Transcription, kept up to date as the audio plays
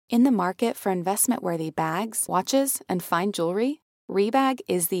In the market for investment-worthy bags, watches, and fine jewelry, Rebag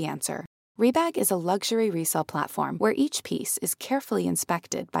is the answer. Rebag is a luxury resale platform where each piece is carefully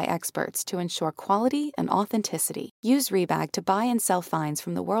inspected by experts to ensure quality and authenticity. Use Rebag to buy and sell finds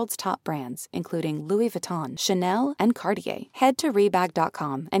from the world's top brands, including Louis Vuitton, Chanel, and Cartier. Head to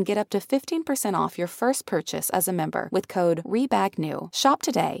Rebag.com and get up to 15% off your first purchase as a member with code REBAGNEW. Shop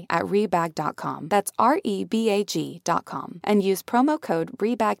today at Rebag.com. That's REBAG.com. And use promo code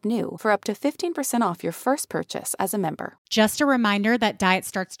REBAGNEW for up to 15% off your first purchase as a member. Just a reminder that Diet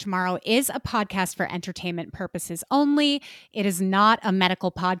Starts Tomorrow is a podcast for entertainment purposes only. It is not a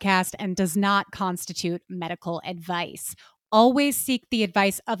medical podcast and does not constitute medical advice. Always seek the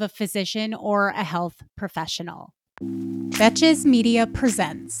advice of a physician or a health professional. Betches Media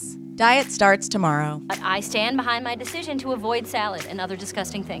presents Diet Starts Tomorrow. But I stand behind my decision to avoid salad and other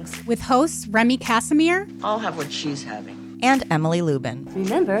disgusting things. with hosts Remy Casimir, I'll have what she's having. And Emily Lubin.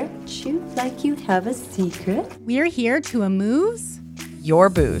 Remember, chew like you have a secret. we're here to amuse. Your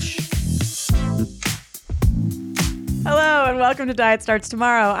boosh. Hello and welcome to Diet Starts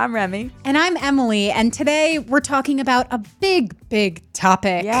Tomorrow. I'm Remy. And I'm Emily, and today we're talking about a big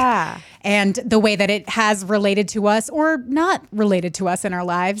topic. Yeah. And the way that it has related to us or not related to us in our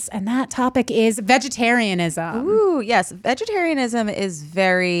lives. And that topic is vegetarianism. Ooh, yes. Vegetarianism is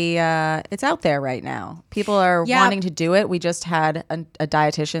very, it's out there right now. People are Yeah. wanting to do it. We just had a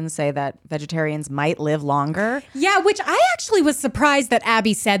dietitian say that vegetarians might live longer. Yeah, which I actually was surprised that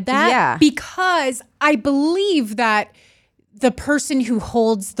Abby said that. Yeah. Because I believe that the person who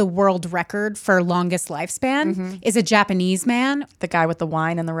holds the world record for longest lifespan is a Japanese man. The guy with the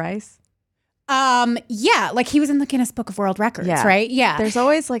wine and the rice. Yeah, like he was in the Guinness Book of World Records, Yeah. right? Yeah. There's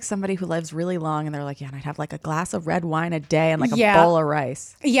always like somebody who lives really long and they're like, yeah, and I'd have like a glass of red wine a day and like Yeah. a bowl of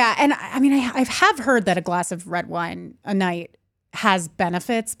rice. Yeah, and I mean, I have heard that a glass of red wine a night has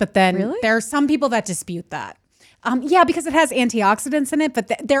benefits, but then Really? there are some people that dispute that. Yeah, because it has antioxidants in it, but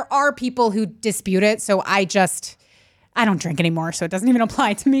there are people who dispute it. So I don't drink anymore, so it doesn't even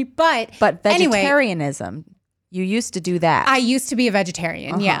apply to me. But anyway, vegetarianism, you used to do that I used to be a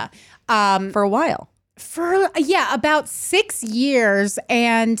vegetarian. Yeah. for a while. For about 6 years,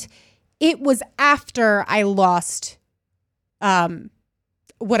 and it was after I lost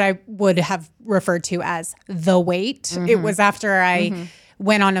what I would have referred to as the weight. It was after I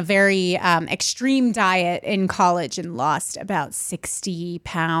went on a very extreme diet in college and lost about 60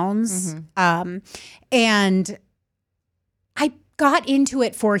 pounds. And I got into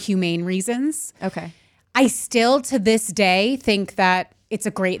it for humane reasons. Okay. I still, to this day, think that it's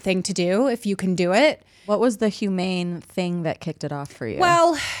a great thing to do if you can do it. What was the humane thing that kicked it off for you?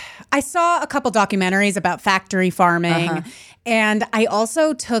 Well, I saw a couple documentaries about factory farming, and I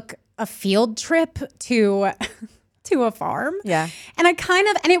also took a field trip to a farm. Yeah. And and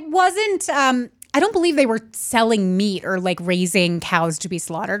it wasn't, I don't believe they were selling meat or like raising cows to be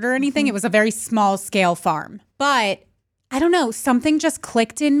slaughtered or anything. It was a very small scale farm. But I don't know, something just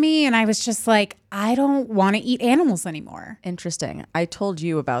clicked in me and I was just like, I don't want to eat animals anymore. Interesting. I told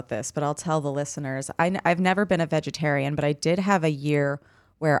you about this, but I'll tell the listeners. I've never been a vegetarian, but I did have a year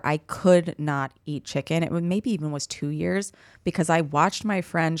where I could not eat chicken. Maybe even was 2 years because I watched my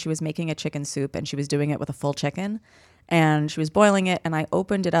friend. She was making a chicken soup and she was doing it with a full chicken and she was boiling it. And I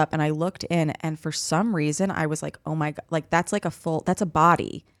opened it up and I looked in and for some reason I was like, oh my God, like that's a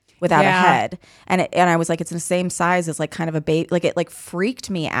body without a head. And I was like, it's the same size as like kind of a baby. Like it like freaked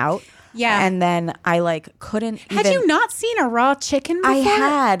me out. Yeah. And then I like couldn't Had you not seen a raw chicken before? I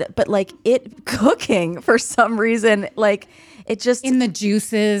had, but like it cooking for some reason, like it just In the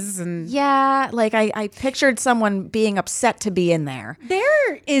juices and... yeah, like I pictured someone being upset to be in there.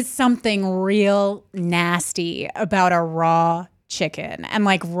 There is something real nasty about a raw chicken and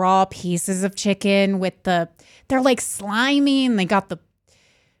like raw pieces of chicken with they're like slimy and they got the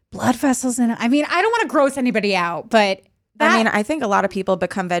blood vessels in it. I mean, I don't want to gross anybody out, but I think a lot of people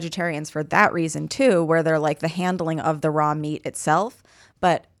become vegetarians for that reason too, where they're like the handling of the raw meat itself.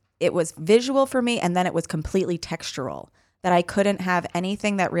 But it was visual for me, and then it was completely textural. That I couldn't have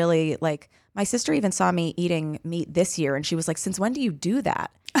anything that really like. My sister even saw me eating meat this year, and she was like, "Since when do you do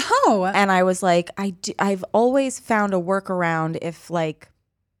that?" Oh, And I was like, I've always found a workaround. If like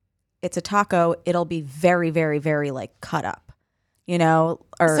it's a taco, it'll be very, very, very like cut up, you know,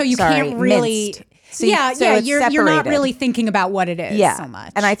 or so you can't really. minced. So You're not separated. really thinking about what it is so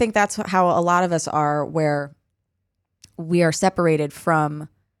much. And I think that's how a lot of us are, where we are separated from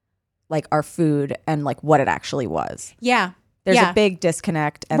like our food and like what it actually was. Yeah. There's yeah. a big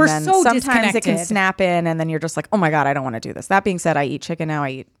disconnect. And We're then so sometimes it can disconnected. snap in and then you're just like, oh my God, I don't want to do this. That being said, I eat chicken now, I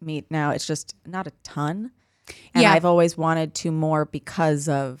eat meat now. It's just not a ton. And Yeah. I've always wanted to more because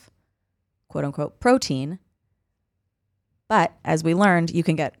of quote unquote protein. But as we learned, you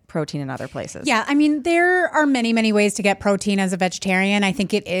can get protein in other places. Yeah, I mean, there are many, many ways to get protein as a vegetarian. I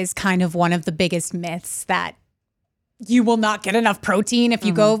think it is kind of one of the biggest myths that you will not get enough protein if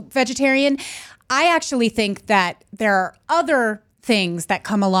you go vegetarian. I actually think that there are other things that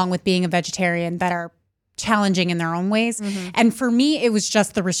come along with being a vegetarian that are challenging in their own ways. And for me, it was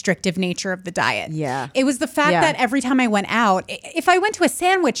just the restrictive nature of the diet. Yeah. It was the fact Yeah. that every time I went out, if I went to a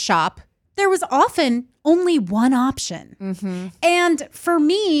sandwich shop, there was often only one option. And for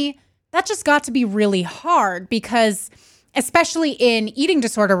me, that just got to be really hard because especially in eating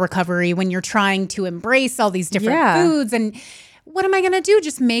disorder recovery, when you're trying to embrace all these different Yeah. foods and what am I going to do?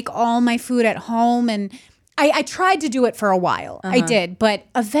 Just make all my food at home. And I tried to do it for a while. I did. But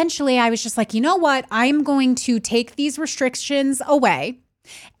eventually I was just like, you know what? I'm going to take these restrictions away.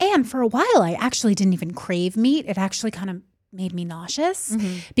 And for a while, I actually didn't even crave meat. It actually kind of made me nauseous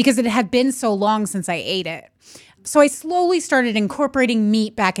because it had been so long since I ate it. So I slowly started incorporating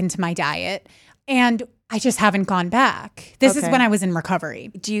meat back into my diet. And I just haven't gone back. This is Okay. when I was in recovery.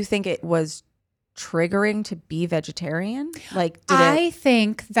 Do you think it was triggering to be vegetarian? Like, did I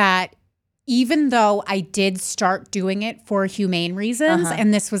think that even though I did start doing it for humane reasons,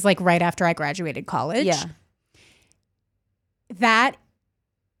 and this was like right after I graduated college, Yeah. that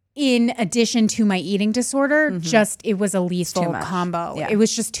in addition to my eating disorder, just it was a lethal much. combo. Yeah. It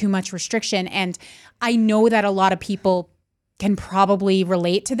was just too much restriction. And I know that a lot of people can probably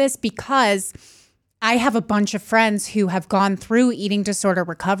relate to this because I have a bunch of friends who have gone through eating disorder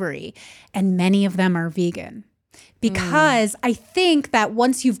recovery, and many of them are vegan. Because I think that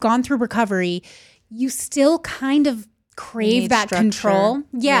once you've gone through recovery, you still kind of crave need that structure. control.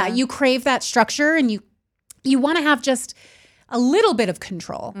 Yeah, Yeah. you crave that structure and you want to have just a little bit of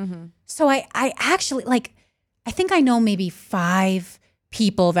control. So I actually I think I know maybe 5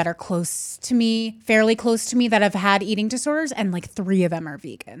 people that are close to me, fairly close to me, that have had eating disorders, and like 3 of them are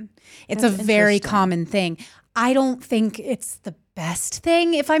vegan. It's That's a very interesting. common thing. I don't think it's the best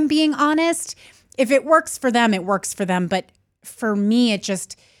thing, if I'm being honest. If it works for them, it works for them. But for me, it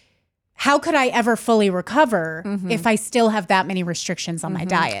just, how could I ever fully recover if I still have that many restrictions on my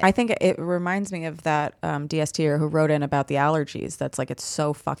diet? I think it reminds me of that DSTer who wrote in about the allergies. That's like, it's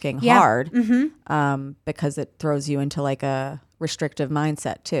so fucking Yeah. hard because it throws you into like a restrictive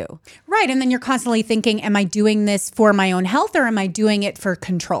mindset too. Right. And then you're constantly thinking, am I doing this for my own health or am I doing it for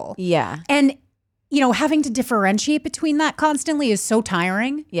control? Yeah. And, having to differentiate between that constantly is so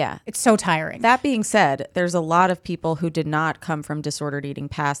tiring. Yeah. It's so tiring. That being said, there's a lot of people who did not come from disordered eating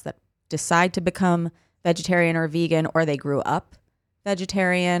past that decide to become vegetarian or vegan, or they grew up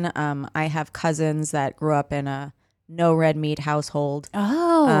vegetarian. I have cousins that grew up in a no red meat household.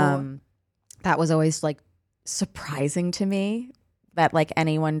 Oh. That was always like surprising to me that like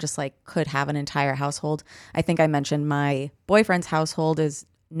anyone just like could have an entire household. I think I mentioned my boyfriend's household is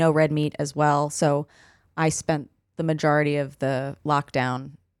no red meat as well. So I spent the majority of the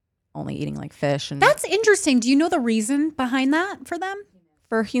lockdown only eating like fish. And That's interesting. Do you know the reason behind that for them?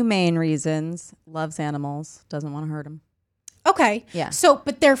 for humane reasons, loves animals, doesn't want to hurt them. Okay. Yeah. So,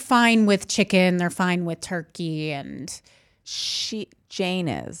 but they're fine with chicken. They're fine with turkey and. Jane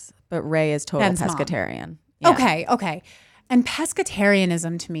is, but Ray is total Ben's mom. pescatarian. Yeah. Okay. And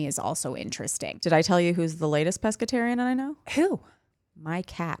pescatarianism to me is also interesting. Did I tell you who's the latest pescatarian I know? Who? My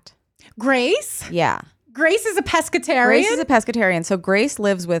cat. Grace? Yeah. Grace is a pescatarian? Grace is a pescatarian. So Grace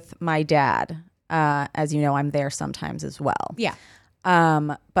lives with my dad. As you know, I'm there sometimes as well. Yeah.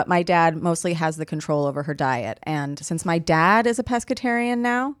 But my dad mostly has the control over her diet. And since my dad is a pescatarian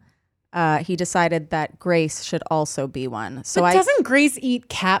now, he decided that Grace should also be one. So But doesn't Grace eat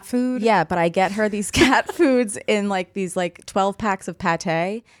cat food? Yeah, but I get her these cat foods in like these like 12 packs of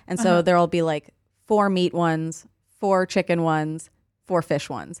pate. And so there'll be like 4 meat ones, 4 chicken ones, 4 fish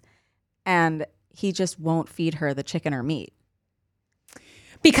ones. And he just won't feed her the chicken or meat.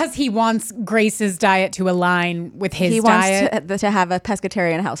 Because he wants Grace's diet to align with his He diet. wants to have a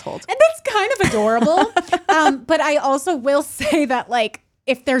pescatarian household. And that's kind of adorable. But I also will say that, like,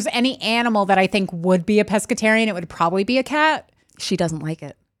 if there's any animal that I think would be a pescatarian, it would probably be a cat. She doesn't like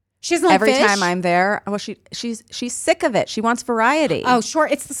it. She doesn't like Every fish? time I'm there, well, she's sick of it. She wants variety. Oh, sure.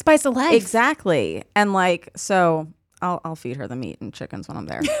 It's the spice of life. Exactly. And like, so I'll feed her the meat and chickens when I'm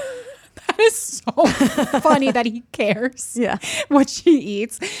there. That is so funny that he cares Yeah. what she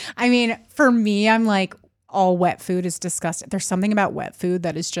eats. I mean, for me, I'm like, all wet food is disgusting. There's something about wet food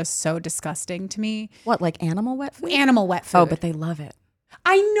that is just so disgusting to me. What, like animal wet food? Animal wet food. Oh, but they love it.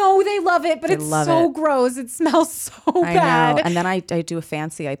 I know they love it, but They it's love so it. gross. It smells so I bad. know. And then I do a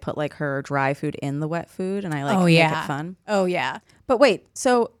fancy. I put like her dry food in the wet food, and I like Oh, make yeah. it fun. Oh, yeah. But wait,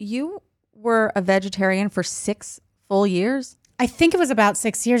 so you were a vegetarian for 6 full years? I think it was about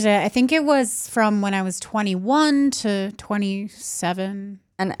 6 years. I think it was from when I was 21 to 27.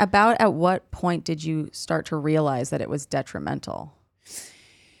 And about at what point did you start to realize that it was detrimental?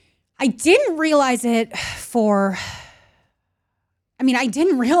 I didn't realize it I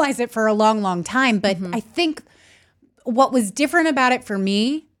didn't realize it for a long, long time. But I think what was different about it for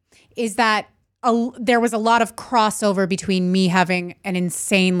me is that there was a lot of crossover between me having an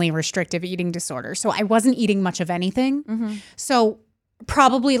insanely restrictive eating disorder. So I wasn't eating much of anything. So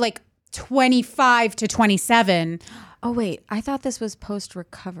probably like 25 to 27. Oh, wait. I thought this was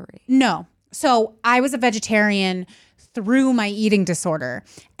post-recovery. No. So I was a vegetarian through my eating disorder.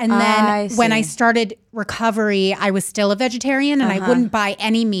 And then when I started recovery, I was still a vegetarian and I wouldn't buy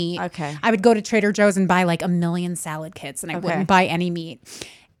any meat. Okay. I would go to Trader Joe's and buy like 1 million salad kits and I wouldn't buy any meat.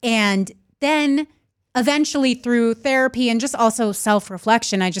 And then eventually through therapy and just also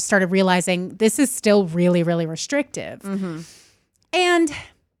self-reflection, I just started realizing this is still really, really restrictive. And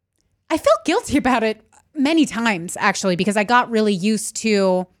I felt guilty about it many times, actually, because I got really used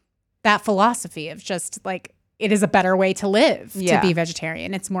to that philosophy of just like, it is a better way to live to be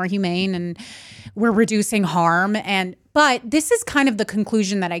vegetarian. It's more humane and we're reducing harm. But this is kind of the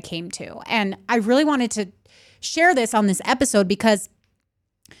conclusion that I came to. And I really wanted to share this on this episode because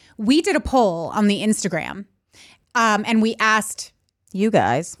we did a poll on the Instagram and we asked you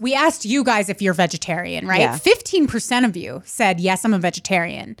guys if you're vegetarian, right? Yeah. 15% of you said, yes, I'm a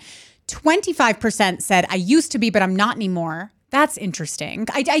vegetarian. 25% said, I used to be, but I'm not anymore. That's interesting.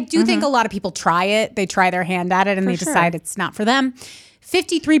 I do think a lot of people try it. They try their hand at it and they decide it's not for them.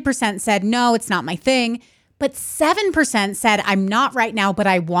 53% said, no, it's not my thing. But 7% said, I'm not right now, but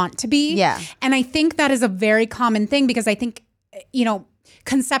I want to be. Yeah. And I think that is a very common thing because I think,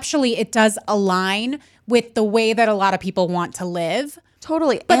 conceptually it does align with the way that a lot of people want to live.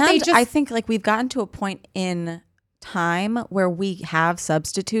 Totally. But and I think like we've gotten to a point in time where we have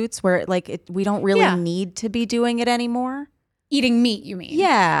substitutes where like we don't really need to be doing it anymore. Eating meat, you mean?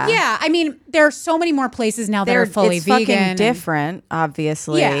 Yeah. Yeah. I mean, there are so many more places now that are fully it's vegan. Fucking different,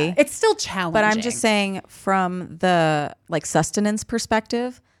 obviously. Yeah. It's still challenging. But I'm just saying from the like sustenance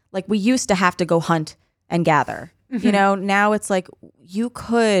perspective, like we used to have to go hunt and gather. Now it's like you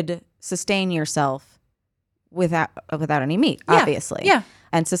could sustain yourself without any meat, obviously. Yeah.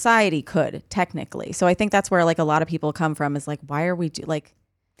 And society could technically. So I think that's where like a lot of people come from is like, why are we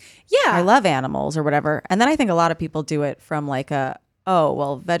I love animals or whatever. And then I think a lot of people do it from like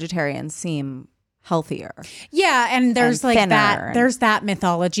vegetarians seem healthier. Yeah, and there's like that there's that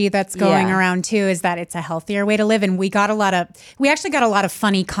mythology that's going around too, is that it's a healthier way to live. And we actually got a lot of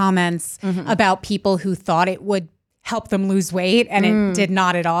funny comments about people who thought it would help them lose weight and it did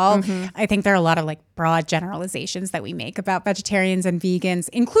not at all. I think there are a lot of like broad generalizations that we make about vegetarians and vegans,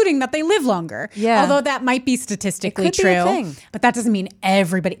 including that they live longer. Yeah. Although that might be statistically It could true. be a thing. But that doesn't mean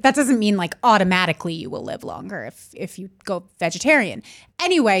that doesn't mean like automatically you will live longer if you go vegetarian.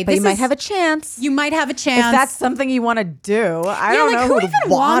 Anyway, But you might have a chance. You might have a chance. If that's something you want to do. I don't know who would even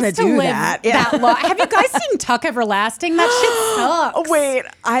want to wants to do live that. long. Have you guys seen Tuck Everlasting? That shit sucks. Wait,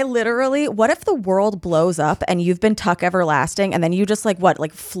 what if the world blows up and you've been Tuck Everlasting and then you just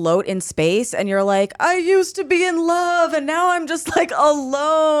float in space and you're like, I used to be in love and now I'm just like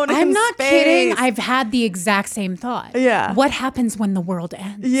alone I'm in not space. kidding. I've had the exact same thought. Yeah. What happens when the world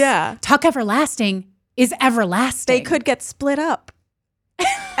ends? Yeah. Tuck Everlasting is everlasting. They could get split up.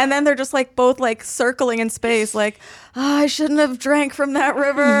 And then they're just like both like circling in space, like, I shouldn't have drank from that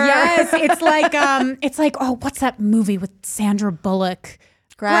river. Yes, it's like, oh, what's that movie with Sandra Bullock?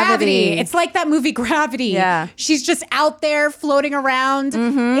 Gravity. It's like that movie Gravity. Yeah. She's just out there floating around.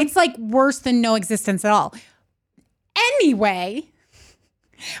 It's like worse than no existence at all. Anyway,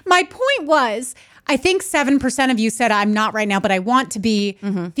 my point was, I think 7% of you said I'm not right now, but I want to be,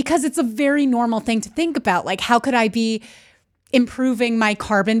 because it's a very normal thing to think about. Like, how could I be improving my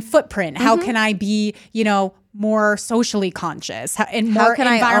carbon footprint? How can I be, more socially conscious and more How can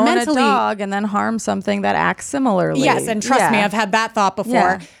I own a environmentally dog and then harm something that acts similarly? Yes, and trust me, I've had that thought before.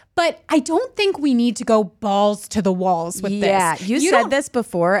 Yeah. But I don't think we need to go balls to the walls with this. Yeah, you said this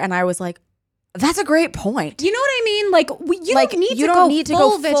before, and I was like, that's a great point. You know what I mean? Like, you don't need to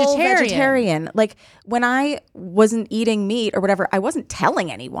go full vegetarian. Like, when I wasn't eating meat or whatever, I wasn't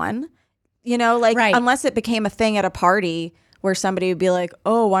telling anyone, Right. unless it became a thing at a party where somebody would be like,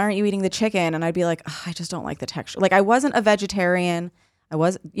 oh, why aren't you eating the chicken? And I'd be like, oh, I just don't like the texture. Like, I wasn't a vegetarian. I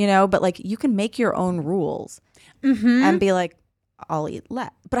was, but like, you can make your own rules and be like, I'll eat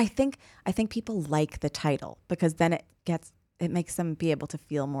less. But I think people like the title because then it makes them be able to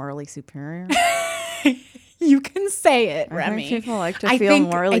feel morally superior. You can say it, I Remy. think people like to feel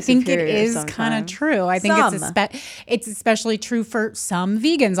morally superior. I think it is kind of true. I think it's especially true for some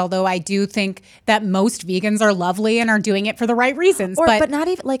vegans, although I do think that most vegans are lovely and are doing it for the right reasons. But not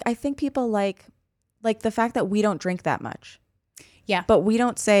even like I think people like the fact that we don't drink that much. Yeah. But we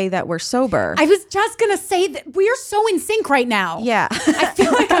don't say that we're sober. I was just going to say that we are so in sync right now. Yeah. I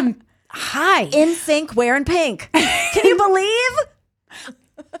feel like I'm high. In sync, wearing pink. Can you believe?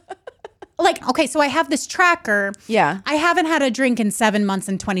 Like, okay, so I have this tracker. Yeah. I haven't had a drink in 7 months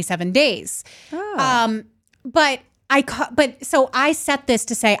and 27 days. Oh. But so I set this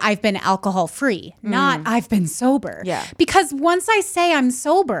to say I've been alcohol free, not I've been sober. Yeah. Because once I say I'm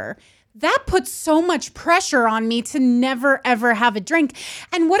sober, that puts so much pressure on me to never, ever have a drink.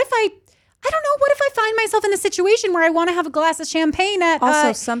 And what if I don't know, what if I find myself in a situation where I want to have a glass of champagne at...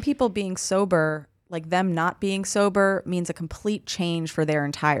 Also, some people being sober, like them not being sober means a complete change for their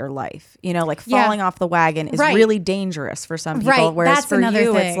entire life. You know, like falling off the wagon is really dangerous for some people. Right. Whereas That's for another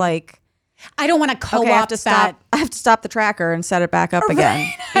you, thing. it's like... I don't want to co-opt I have to that. I have to stop the tracker and set it back up again.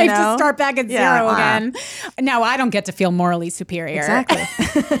 Right. I have to start back at zero again. Wow. Now I don't get to feel morally superior. Exactly.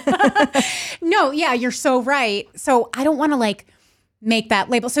 No, yeah, you're so right. So I don't want to like make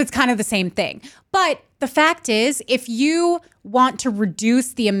that label. So it's kind of the same thing. But the fact is, if you want to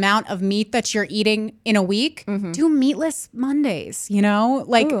reduce the amount of meat that you're eating in a week, do meatless Mondays, you know?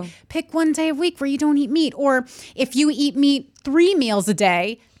 Like pick one day a week where you don't eat meat. Or if you eat meat 3 meals a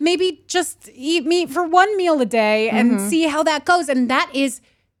day, maybe just eat meat for 1 meal a day and see how that goes. And that is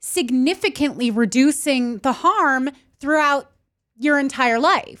significantly reducing the harm throughout your entire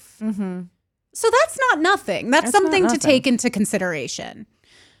life. So that's not nothing. That's something to take into consideration.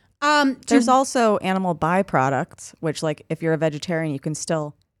 There's also animal byproducts, which like if you're a vegetarian, you can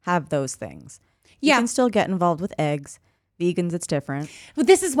still have those things. You can still get involved with eggs. Vegans, it's different. But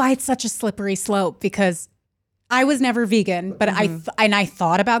this is why it's such a slippery slope, because I was never vegan, but I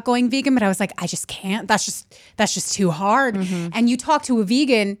thought about going vegan, but I was like, I just can't. That's just too hard. And you talk to a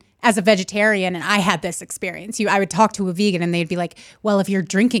vegan as a vegetarian, and I had this experience. I would talk to a vegan, and they'd be like, "Well, if you're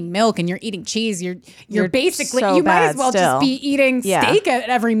drinking milk and you're eating cheese, you're basically so you might as bad well still. just be eating steak at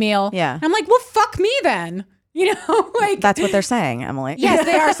every meal." Yeah. And I'm like, "Well, fuck me then." You know, like That's what they're saying, Emily. yes,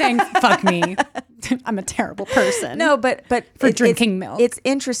 they are saying fuck me. I'm a terrible person. No, but for drinking milk. It's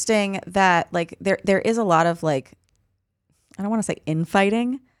interesting that like there is a lot of like, I don't want to say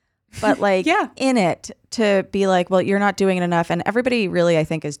infighting, but like in it to be like, well, you're not doing it enough. And everybody really, I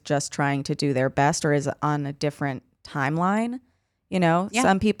think, is just trying to do their best or is on a different timeline. You know,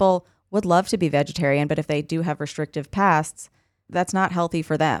 some people would love to be vegetarian, but if they do have restrictive pasts, that's not healthy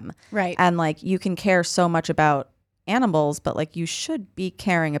for them. Right. And like you can care so much about animals, but like you should be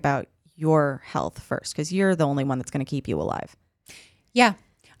caring about your health first because you're the only one that's going to keep you alive. Yeah.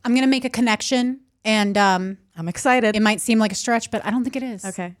 I'm going to make a connection and I'm excited. it might seem like a stretch, but I don't think it is.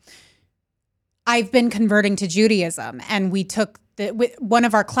 Okay. I've been converting to Judaism, and we took one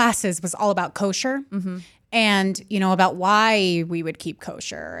of our classes was all about kosher and, you know, about why we would keep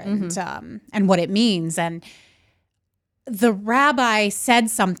kosher and what it means. And the rabbi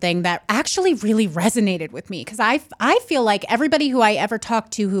said something that actually really resonated with me because I feel like everybody who I ever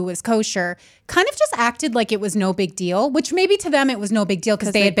talked to who was kosher kind of just acted like it was no big deal, which maybe to them it was no big deal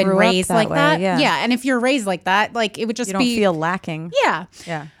because they had been raised like that. Yeah. And if you're raised like that, like it would just you don't feel lacking. Yeah.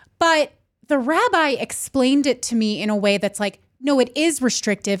 Yeah. But the rabbi explained it to me in a way that's like, no, it is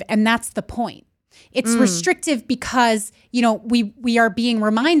restrictive, and that's the point. It's restrictive because, you know, we are being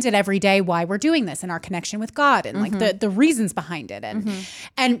reminded every day why we're doing this and our connection with God and like the reasons behind it.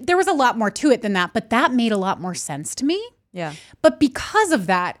 And there was a lot more to it than that, but that made a lot more sense to me. Yeah. But because of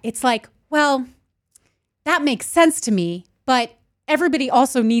that, it's like, well, that makes sense to me, but everybody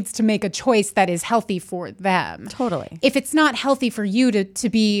also needs to make a choice that is healthy for them. Totally. If it's not healthy for you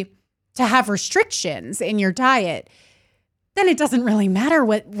to have restrictions in your diet, then it doesn't really matter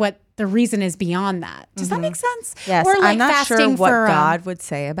what the reason is beyond that. Does that make sense? Yes. Or like I'm not sure fasting what for, God would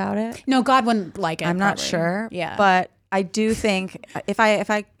say about it. No, God wouldn't like it. I'm not probably. sure. Yeah. But I do think if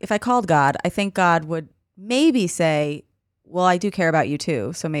I called God, I think God would maybe say, well, I do care about you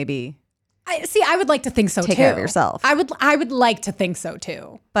too. So maybe I would like to think so too. Take care of yourself. I would like to think so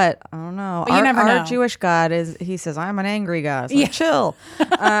too. But I don't know. But you never know. Our Jewish God he says, I'm an angry God. It's like, chill.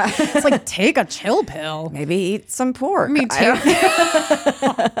 It's like, take a chill pill. Maybe eat some pork. Maybe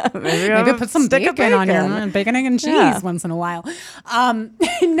put some bacon on your bacon, egg, and cheese once in a while.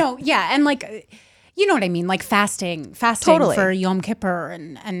 No, yeah. And like, you know what I mean? Like fasting Totally. for Yom Kippur.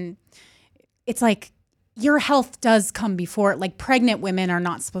 And it's like, your health does come before, like pregnant women are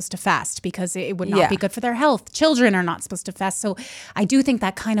not supposed to fast because it would not be good for their health. Children are not supposed to fast. So I do think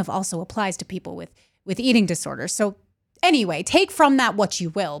that kind of also applies to people with eating disorders. So anyway, take from that what you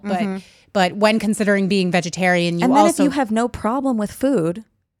will. But when considering being vegetarian, you and then also... if you have no problem with food,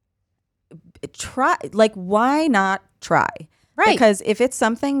 try, like, why not try? Right. Because if it's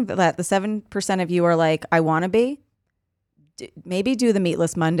something that the 7% of you are like, I want to be, maybe do the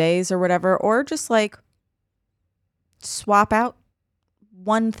meatless Mondays or whatever, or just like swap out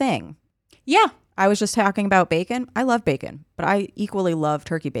one thing. Yeah. I was just talking about bacon. I love bacon, but I equally love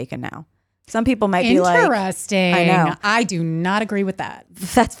turkey bacon now. Some people might be like, interesting. I know. I do not agree with that.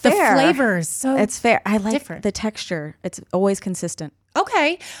 That's The fair. flavors, so It's fair. I like different. the texture. It's always consistent.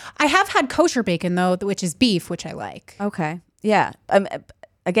 Okay. I have had kosher bacon, though, which is beef, which I like. Okay. Yeah.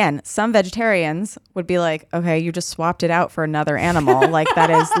 Again, some vegetarians would be like, okay, you just swapped it out for another animal. Like, that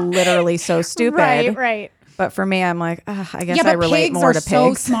is literally so stupid. Right. But for me, I'm like, I guess Yeah, I but relate pigs more are to pigs.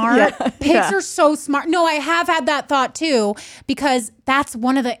 so smart. Yeah. Pigs are so smart. No, I have had that thought too, because that's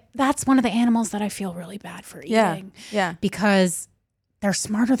one of the animals that I feel really bad for eating. Yeah. Because they're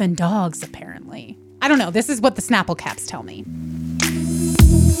smarter than dogs, apparently. I don't know. This is what the Snapple caps tell me.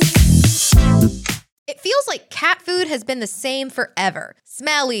 It feels like cat food has been the same forever.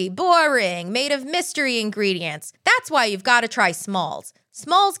 Smelly, boring, made of mystery ingredients. That's why you've got to try Smalls.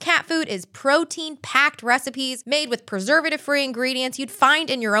 Smalls cat food is protein-packed recipes made with preservative-free ingredients you'd find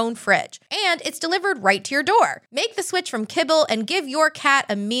in your own fridge. And it's delivered right to your door. Make the switch from kibble and give your cat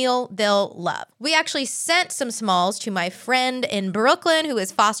a meal they'll love. We actually sent some Smalls to my friend in Brooklyn who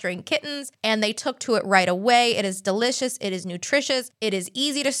is fostering kittens, and they took to it right away. It is delicious. It is nutritious. It is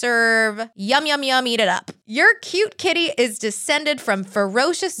easy to serve. Yum, yum, yum, eat it up. Your cute kitty is descended from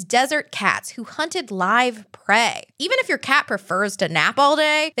ferocious desert cats who hunted live prey. Even if your cat prefers to nap all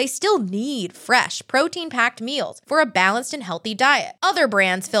day, they still need fresh, protein-packed meals for a balanced and healthy diet. Other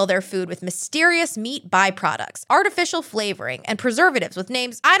brands fill their food with mysterious meat byproducts, artificial flavoring, and preservatives with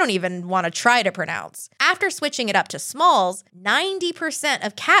names I don't even want to try to pronounce. After switching it up to Smalls, 90%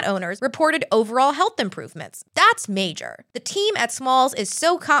 of cat owners reported overall health improvements. That's major. The team at Smalls is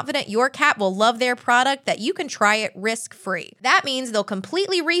so confident your cat will love their product that you can try it risk-free. That means they'll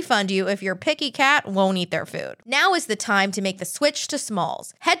completely refund you if your picky cat won't eat their food. Now is the time to make the switch to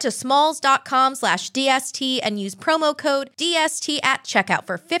Smalls. Head to smalls.com/DST and use promo code DST at checkout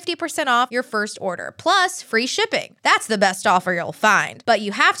for 50% off your first order, plus free shipping. That's the best offer you'll find. But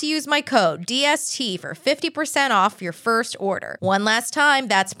you have to use my code DST for 50% off your first order. One last time,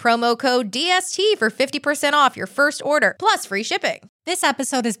 that's promo code DST for 50% off your first order, plus free shipping. This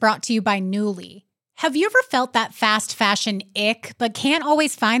episode is brought to you by Nuuly. Have you ever felt that fast fashion ick, but can't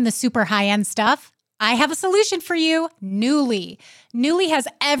always find the super high-end stuff? I have a solution for you, Nuuly. Nuuly has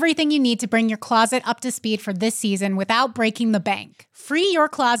everything you need to bring your closet up to speed for this season without breaking the bank. Free your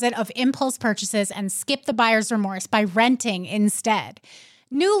closet of impulse purchases and skip the buyer's remorse by renting instead.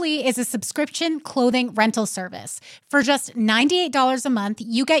 Nuuly is a subscription clothing rental service. For just $98 a month,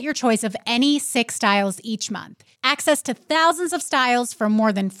 you get your choice of any 6 styles each month. Access to thousands of styles from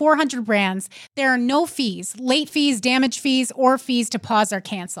more than 400 brands. There are no fees, late fees, damage fees, or fees to pause or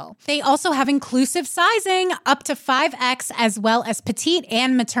cancel. They also have inclusive sizing up to 5X as well as petite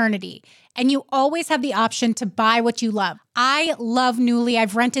and maternity. And you always have the option to buy what you love. I love Nuuly.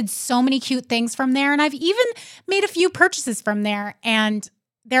 I've rented so many cute things from there, and I've even made a few purchases from there, and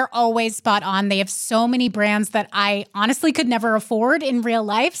they're always spot on. They have so many brands that I honestly could never afford in real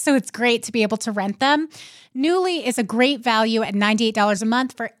life, so it's great to be able to rent them. Nuuly is a great value at $98 a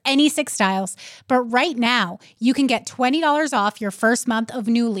month for any 6 styles, but right now you can get $20 off your first month of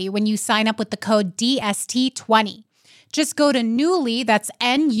Nuuly when you sign up with the code DST20. Just go to Nuuly, that's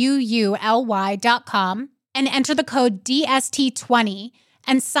NUULY.com, and enter the code DST20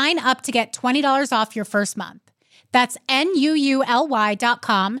 and sign up to get $20 off your first month. That's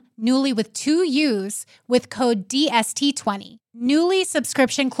NUULY.com, Nuuly with 2 U's, with code DST20. Nuuly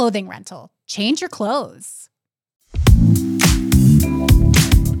subscription clothing rental. Change your clothes.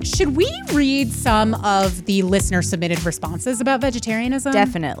 Should we read some of the listener-submitted responses about vegetarianism?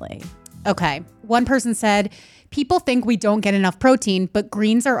 Definitely. Okay. One person said, people think we don't get enough protein, but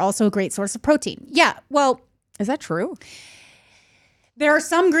greens are also a great source of protein. Yeah, well... Is that true? There are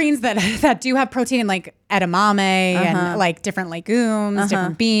some greens that do have protein, like edamame and like different legumes,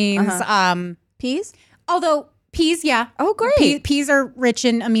 different beans. Peas? Although peas, yeah. Oh, great. Peas are rich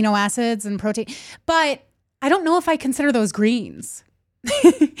in amino acids and protein. But I don't know if I consider those greens.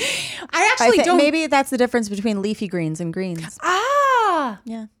 I actually don't. Maybe that's the difference between leafy greens and greens. Ah.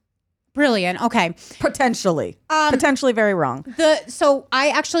 Yeah. Brilliant. Okay. Potentially. Potentially very wrong. So I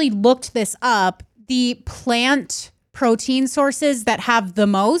actually looked this up. the plant protein sources that have the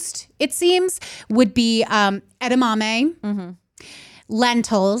most, it seems, would be edamame,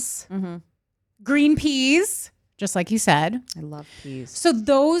 lentils, green peas, just like you said. I love peas. So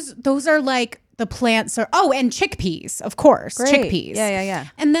those are like the plants are, and chickpeas, of course. Great. Chickpeas. Yeah.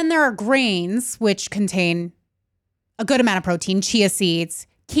 And then there are grains, which contain a good amount of protein, chia seeds,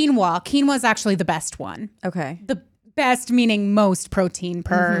 quinoa. Quinoa is actually the best one. Okay. The best meaning most protein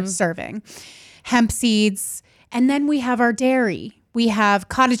per serving. Hemp seeds. And then we have our dairy. We have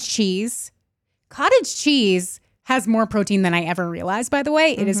cottage cheese. Cottage cheese has more protein than I ever realized, by the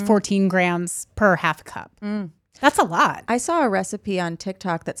way. It is 14 grams per half cup. That's a lot. I saw a recipe on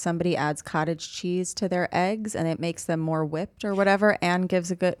TikTok that somebody adds cottage cheese to their eggs and it makes them more whipped or whatever and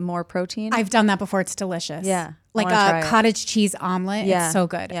gives a good more protein. I've done that before. It's delicious. Yeah. Like I wanna try a it. cottage cheese omelet. Yeah. It's so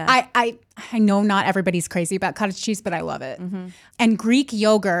good. Yeah. I know not everybody's crazy about cottage cheese, but I love it. And Greek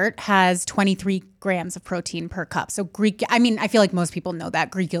yogurt has 23 grams of protein per cup. So I feel like most people know that.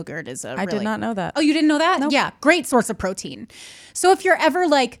 Greek yogurt is I did not know that. Oh, you didn't know that? Nope. Yeah. Great source of protein. So if you're ever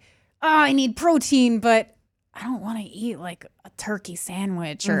like, I need protein, but I don't want to eat like a turkey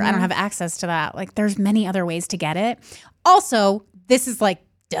sandwich or I don't have access to that. Like there's many other ways to get it. Also, this is like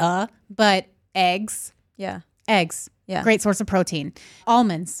duh, but eggs. Yeah. Eggs. Yeah. Great source of protein.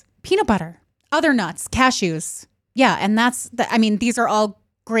 Almonds, peanut butter, other nuts, cashews. Yeah. And these are all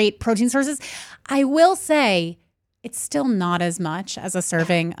great protein sources. I will say it's still not as much as a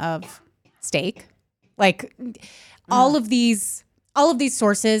serving of steak. Like all of these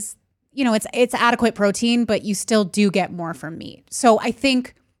sources, it's adequate protein, but you still do get more from meat. So I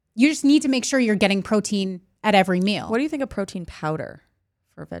think you just need to make sure you're getting protein at every meal. What do you think of protein powder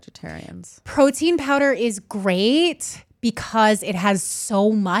for vegetarians? Protein powder is great because it has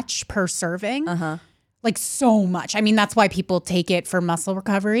so much per serving. Like so much. I mean, that's why people take it for muscle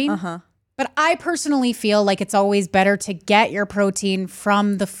recovery. But I personally feel like it's always better to get your protein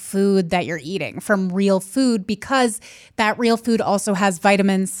from the food that you're eating, from real food, because that real food also has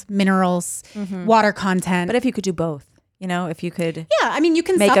vitamins, minerals, water content. But if you could do both, if you could you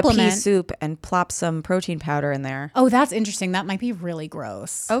can make supplement. a pea soup and plop some protein powder in there. Oh, that's interesting. That might be really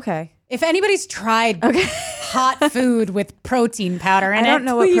gross. Okay. If anybody's tried hot food with protein powder in it, I don't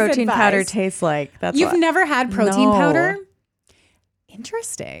know what please protein powder advise. tastes like. That's You've why. never had protein No. powder?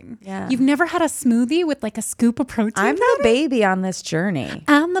 Interesting. Yeah. You've never had a smoothie with like a scoop of protein I'm powder? the baby on this journey.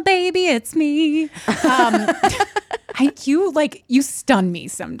 I'm the baby, it's me. You stun me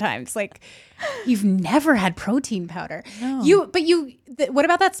sometimes. Like you've never had protein powder. No. What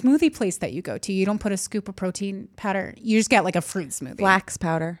about that smoothie place that you go to? You don't put a scoop of protein powder. You just get like a fruit smoothie. Flax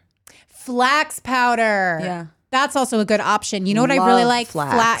powder. Flax powder. Yeah. That's also a good option. You know what I really Love like?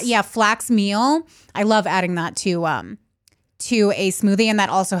 flax. Flax meal. I love adding that to a smoothie, and that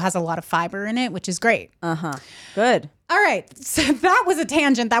also has a lot of fiber in it, which is great. Good. All right. So that was a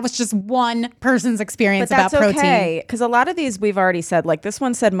tangent. That was just one person's experience But that's about protein. okay, because a lot of these we've already said. Like this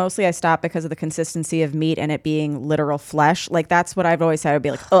one said, mostly I stopped because of the consistency of meat and it being literal flesh. Like that's what I've always said. I'd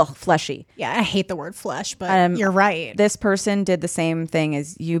be like, ugh, fleshy. Yeah, I hate the word flesh, but you're right. This person did the same thing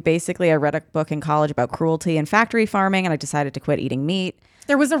as you. Basically, I read a book in college about cruelty and factory farming, and I decided to quit eating meat.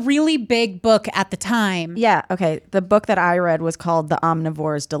 There was a really big book at the time. Yeah, okay. The book that I read was called The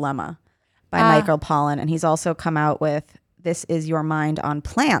Omnivore's Dilemma by Michael Pollan, and he's also come out with This Is Your Mind on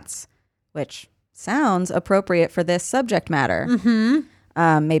Plants, which sounds appropriate for this subject matter.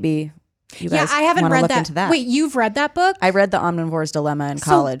 Maybe you guys I haven't wanna read look that. into that. Wait, you've read that book? I read The Omnivore's Dilemma in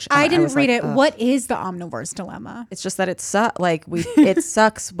college. I and didn't was read like, it. ugh. What is the omnivore's dilemma? It's just that it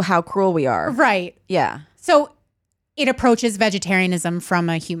sucks how cruel we are. Right. Yeah. So it approaches vegetarianism from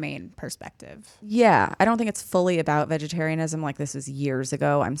a humane perspective. Yeah, I don't think it's fully about vegetarianism. Like this was years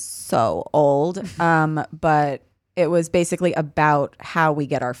ago. I'm so old. But it was basically about how we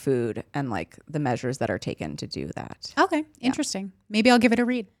get our food and like the measures that are taken to do that. Okay, interesting. Maybe I'll give it a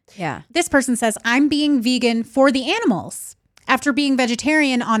read. Yeah. This person says, I'm being vegan for the animals after being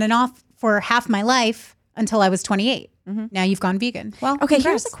vegetarian on and off for half my life until I was 28. Now you've gone vegan. Well, Okay, congrats.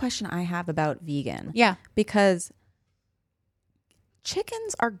 here's a question I have about vegan. Yeah. Because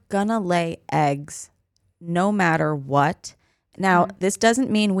chickens are gonna lay eggs no matter what. Now, this doesn't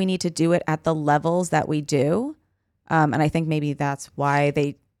mean we need to do it at the levels that we do. And I think maybe that's why.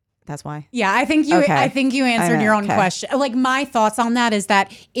 Yeah, I think you Okay. answered your own Okay. question. Like my thoughts on that is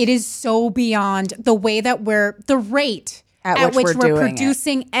that it is so beyond the way that the rate at which we're doing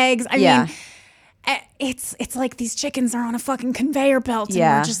producing eggs. I Yeah. mean, it's like these chickens are on a fucking conveyor belt and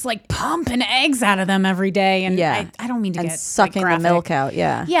Yeah. we're just like pumping eggs out of them every day. And Yeah. I don't mean to And get sucking like, the graphic. milk out.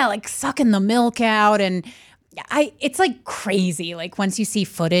 Yeah. Yeah, like sucking the milk out and it's like crazy. Like once you see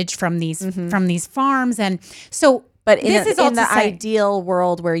footage from these farms, and so. But in the ideal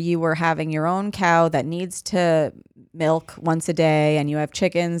world where you were having your own cow that needs to milk once a day, and you have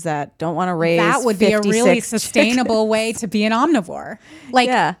chickens that don't want to raise, that would be a really sustainable way to be an omnivore,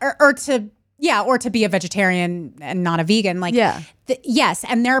 like or to be a vegetarian and not a vegan. Like, yes.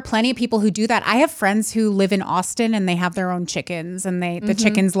 And there are plenty of people who do that. I have friends who live in Austin and they have their own chickens, and the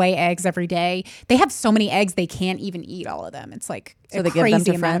chickens lay eggs every day. They have so many eggs, they can't even eat all of them. It's like so they give them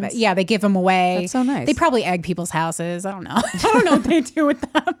to friends? Yeah, they give them away. That's so nice. They probably egg people's houses. I don't know. I don't know what they do with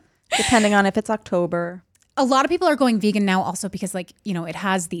them. Depending on if it's October. A lot of people are going vegan now also because, like, you know, it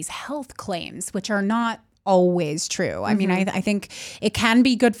has these health claims, which are not always true. I mean, I think it can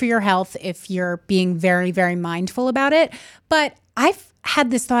be good for your health if you're being very, very mindful about it. But I've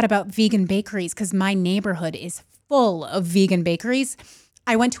had this thought about vegan bakeries because my neighborhood is full of vegan bakeries.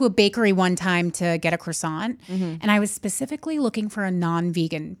 I went to a bakery one time to get a croissant, and I was specifically looking for a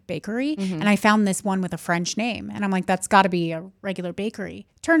non-vegan bakery, and I found this one with a French name. And I'm like, that's got to be a regular bakery.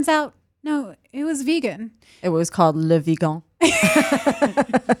 Turns out, no, it was vegan. It was called Le Vegan.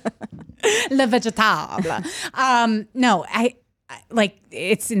 Le Vegetable. No, I like,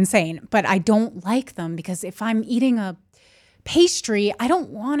 it's insane, but I don't like them because if I'm eating a pastry, I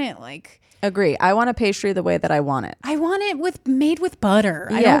don't want it like... Agree. I want a pastry the way that I want it. I want it made with butter.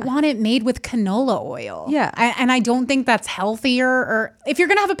 I don't want it made with canola oil. Yeah. And I don't think that's healthier. Or if you're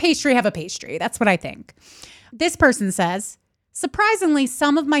going to have a pastry, have a pastry. That's what I think. This person says, surprisingly,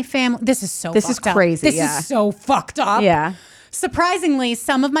 some of my family... This is so fucked up. This is crazy, This is so fucked up. Yeah. Surprisingly,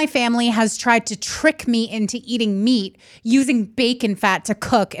 some of my family has tried to trick me into eating meat using bacon fat to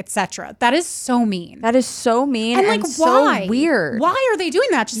cook, etc. That is so mean. That is so mean and like, so weird. Why are they doing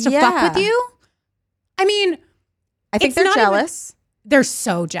that? Just to fuck with you? I mean, I think they're jealous. They're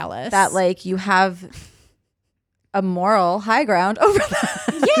so jealous. That like you have a moral high ground over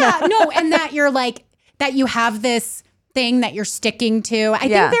that. Yeah, no, and that you're like, that you have this thing that you're sticking to. I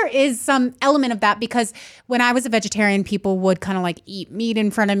think there is some element of that because when I was a vegetarian, people would kind of like eat meat in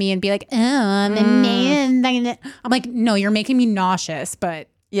front of me and be like, oh, I'm a man. I'm like, no, you're making me nauseous, but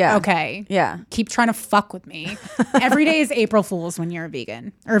okay. Yeah. Keep trying to fuck with me. Every day is April Fool's when you're a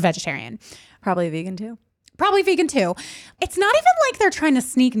vegan or a vegetarian. Probably vegan too. Probably vegan too. It's not even like they're trying to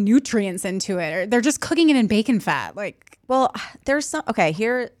sneak nutrients into it, or they're just cooking it in bacon fat. Like, well, there's some, okay,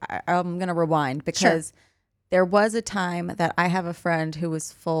 here I'm going to rewind because there was a time that I have a friend who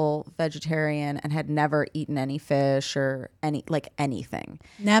was full vegetarian and had never eaten any fish or anything.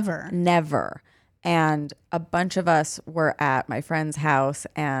 Never. And a bunch of us were at my friend's house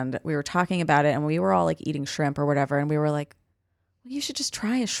and we were talking about it and we were all like eating shrimp or whatever. And we were like, well, you should just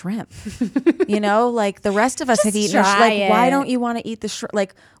try a shrimp. You know, like the rest of us have eaten like, why don't you want to eat the shrimp?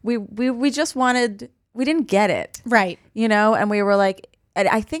 Like we just wanted, we didn't get it. Right. You know, and we were like,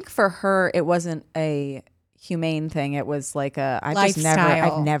 I think for her, it wasn't a humane thing. It was like I've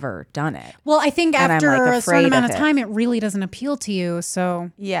never done it. Well, I think after like a certain amount of time, it really doesn't appeal to you.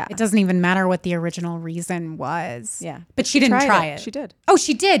 So it doesn't even matter what the original reason was. Yeah. But she didn't try it. She did. Oh,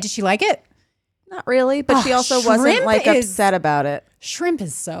 she did. Did she like it? Not really, but she also wasn't like upset about it. Shrimp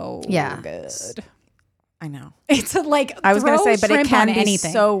is so good. I know. It's like, I was going to say, but it can be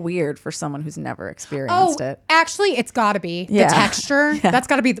anything. so weird for someone who's never experienced it. Actually, it's got to be. The texture, that's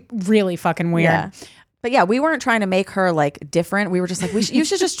got to be really fucking weird. Yeah. But yeah, we weren't trying to make her like different. We were just like, you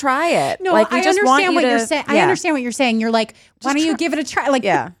should just try it. No, like, I understand what you're saying. I understand what you're saying. You're like, why don't you give it a try? Like,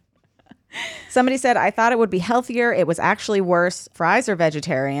 Somebody said, I thought it would be healthier. It was actually worse. Fries are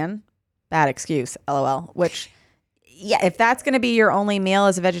vegetarian. Bad excuse, LOL. Which, if that's going to be your only meal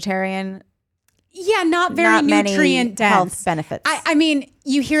as a vegetarian, not very nutrient dense. Health benefits. I mean,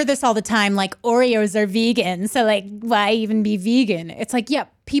 you hear this all the time, like Oreos are vegan, so like why even be vegan? It's like,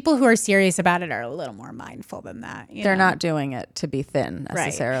 people who are serious about it are a little more mindful than that. They're not doing it to be thin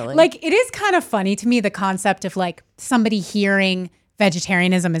necessarily. Right. Like, it is kind of funny to me, the concept of like somebody hearing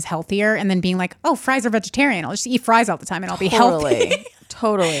vegetarianism is healthier and then being like, oh, fries are vegetarian. I'll just eat fries all the time and I'll be healthy.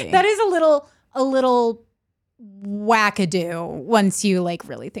 Totally. That is a little wackadoo once you like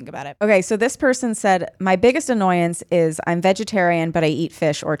really think about it. Okay, so this person said, my biggest annoyance is I'm vegetarian, but I eat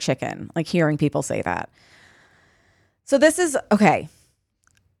fish or chicken. Like hearing people say that. So this is, okay.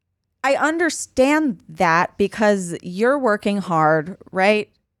 I understand that because you're working hard, right?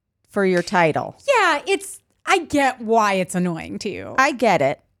 For your title. Yeah, I get why it's annoying to you. I get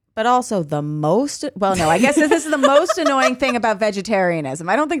it. But also I guess this is the most annoying thing about vegetarianism.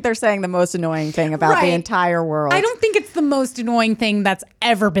 I don't think they're saying the most annoying thing about the entire world. I don't think it's the most annoying thing that's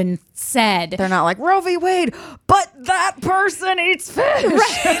ever been said. They're not like, Roe v. Wade, but that person eats fish.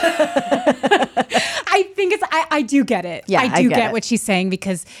 Right. I think I do get it. Yeah, I do get get it. what she's saying,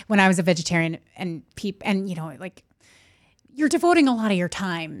 because when I was a vegetarian and you know, like, you're devoting a lot of your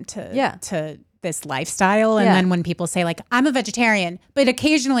time to this lifestyle. And then when people say like, I'm a vegetarian, but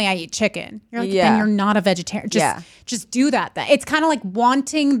occasionally I eat chicken, you're like, then you're not a vegetarian. Just do that. It's kind of like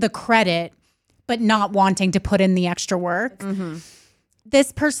wanting the credit, but not wanting to put in the extra work. Mm-hmm.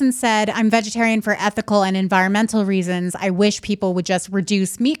 This person said, I'm vegetarian for ethical and environmental reasons. I wish people would just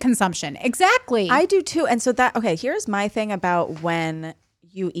reduce meat consumption. Exactly. I do too. And so here's my thing about when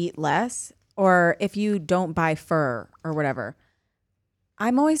you eat less, or if you don't buy fur or whatever.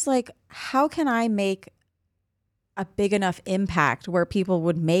 I'm always like, how can I make a big enough impact where people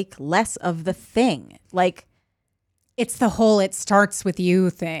would make less of the thing? Like, it's the whole "it starts with you"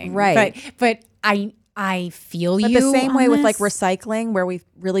 thing, right? But I feel but you. The same way this. with like recycling, where we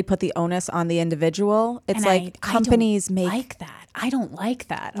really put the onus on the individual. It's like companies I don't make like that. I don't like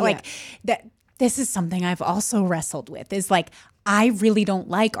that. Yeah. Like that. This is something I've also wrestled with. Is like, I really don't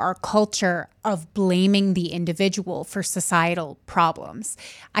like our culture of blaming the individual for societal problems.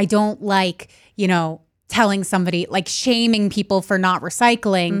 I don't like, you know, telling somebody, like, shaming people for not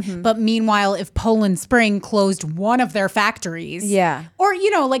recycling. Mm-hmm. But meanwhile, if Poland Spring closed one of their factories, or, you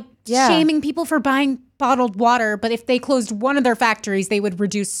know, like shaming people for buying bottled water, but if they closed one of their factories, they would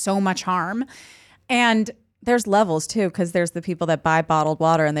reduce so much harm. And there's levels too, because there's the people that buy bottled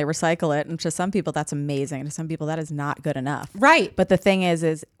water and they recycle it. And to some people, that's amazing. To some people, that is not good enough. Right. But the thing is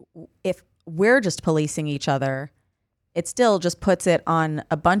if we're just policing each other, it still just puts it on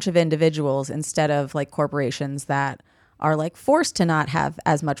a bunch of individuals instead of like corporations that are like forced to not have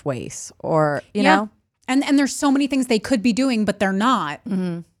as much waste, or, you know? And there's so many things they could be doing, but they're not.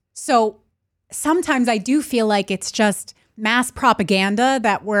 Mm-hmm. So sometimes I do feel like it's just mass propaganda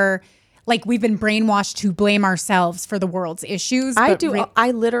that we've been brainwashed to blame ourselves for the world's issues. I do.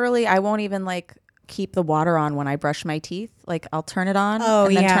 I won't even like keep the water on when I brush my teeth. Like, I'll turn it on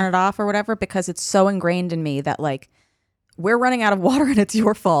and then turn it off or whatever, because it's so ingrained in me that like, we're running out of water and it's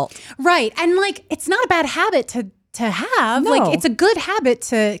your fault. Right. And like, it's not a bad habit to have. No. Like, it's a good habit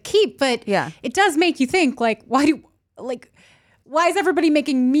to keep, but it does make you think, like, why is everybody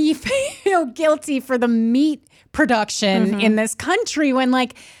making me feel guilty for the meat production in this country when,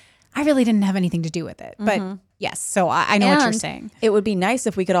 like, I really didn't have anything to do with it. But yes, so I know what you're saying. It would be nice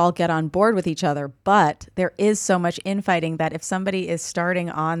if we could all get on board with each other, but there is so much infighting that if somebody is starting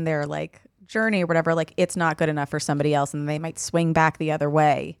on their like journey or whatever, like, it's not good enough for somebody else and they might swing back the other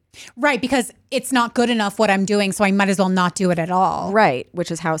way. Right, because it's not good enough what I'm doing, so I might as well not do it at all. Right,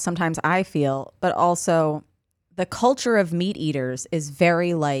 which is how sometimes I feel. But also, the culture of meat eaters is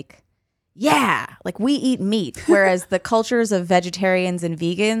very like, like we eat meat. Whereas the cultures of vegetarians and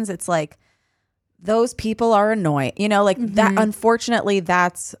vegans, it's like, those people are annoying. You know, like that, unfortunately,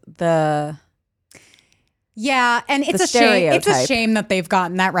 that's the... Yeah, and it's a shame. It's a shame that they've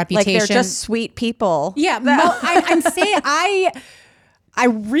gotten that reputation. Like, they're just sweet people. Yeah, I'm saying I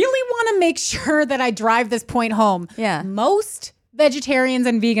really want to make sure that I drive this point home. Yeah, most vegetarians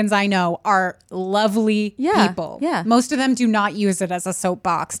and vegans I know are lovely people. Yeah, most of them do not use it as a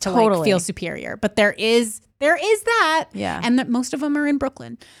soapbox to like feel superior, but there is that. Yeah, and that most of them are in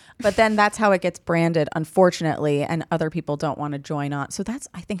Brooklyn. But then that's how it gets branded, unfortunately, and other people don't want to join on. So that's,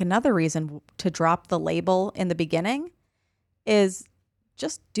 I think, another reason to drop the label in the beginning is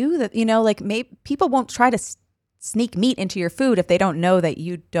just do that. You know, like, people won't try to sneak meat into your food if they don't know that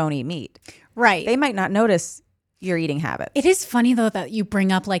you don't eat meat. Right. They might not notice your eating habits. It is funny, though, that you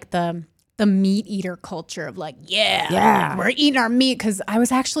bring up like the meat eater culture of like, we're eating our meat. Because I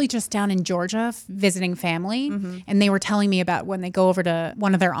was actually just down in Georgia visiting family, and they were telling me about when they go over to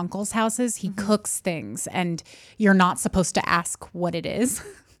one of their uncle's houses, he cooks things and you're not supposed to ask what it is.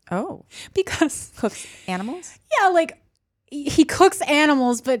 Oh. Because cooks animals? Yeah, like he cooks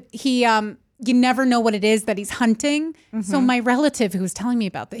animals, but he you never know what it is that he's hunting. So my relative who was telling me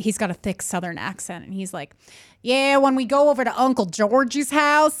about that, he's got a thick Southern accent, and he's like, yeah, when we go over to Uncle George's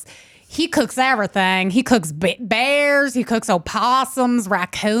house, he cooks everything. He cooks bears. He cooks opossums,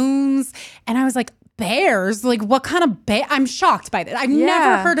 raccoons. And I was like, bears? Like, what kind of bear? I'm shocked by this. I've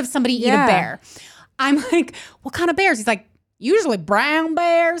never heard of somebody eat a bear. I'm like, what kind of bears? He's like, usually brown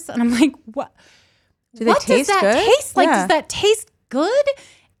bears. And I'm like, what? Do they taste good? What does that taste like? Does that taste good?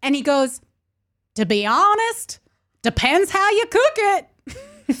 And he goes, to be honest, depends how you cook it.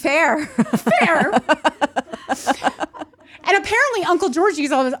 Fair. And apparently Uncle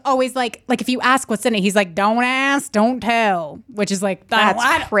Georgie's always like if you ask what's in it, he's like, don't ask, don't tell, which is like,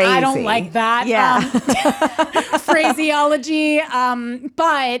 that's crazy. I don't like that phraseology.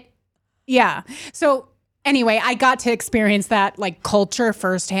 But yeah, so Anyway, I got to experience that like culture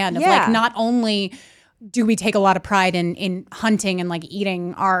firsthand of like not only do we take a lot of pride in hunting and like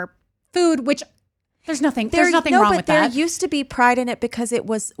eating our food, which there's nothing wrong with that. There used to be pride in it because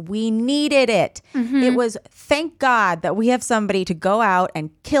we needed it. It was, thank God that we have somebody to go out and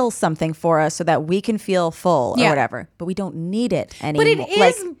kill something for us so that we can feel full or whatever. But we don't need it anymore. But it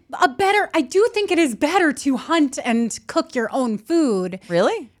is I do think it is better to hunt and cook your own food.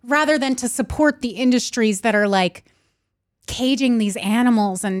 Really? Rather than to support the industries that are like caging these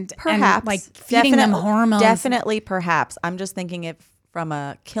animals and like feeding them hormones. Definitely, perhaps. I'm just thinking it from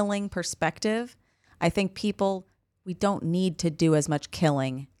a killing perspective. I think we don't need to do as much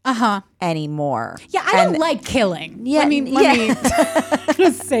killing anymore. Yeah, I don't like killing. Yeah, let me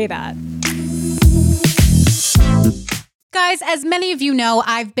just say that. Guys, as many of you know,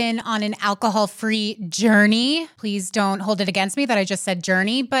 I've been on an alcohol-free journey. Please don't hold it against me that I just said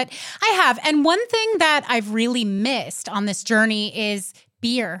journey, but I have. And one thing that I've really missed on this journey is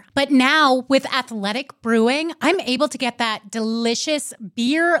beer. But now with Athletic Brewing, I'm able to get that delicious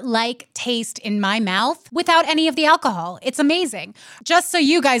beer-like taste in my mouth without any of the alcohol. It's amazing. Just so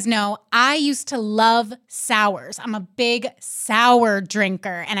you guys know, I used to love sours. I'm a big sour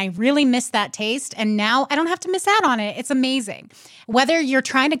drinker and I really miss that taste. And now I don't have to miss out on it. It's amazing. Whether you're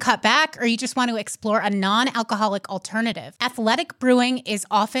trying to cut back or you just want to explore a non-alcoholic alternative, Athletic Brewing is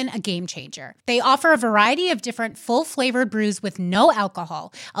often a game changer. They offer a variety of different full-flavored brews with no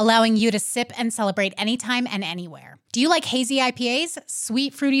alcohol, allowing you to sip and celebrate anytime and anywhere. Do you like hazy IPAs,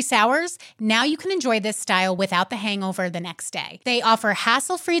 sweet fruity sours? Now you can enjoy this style without the hangover the next day. They offer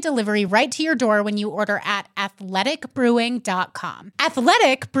hassle-free delivery right to your door when you order at athleticbrewing.com.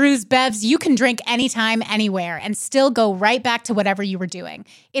 Athletic brews bevs you can drink anytime, anywhere, and still go right back to whatever you were doing.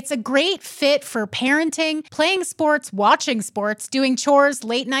 It's a great fit for parenting, playing sports, watching sports, doing chores,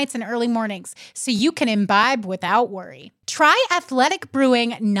 late nights, and early mornings, so you can imbibe without worry. Try Athletic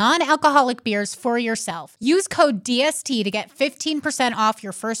Brewing non-alcoholic beers for yourself. Use code DST to get 15% off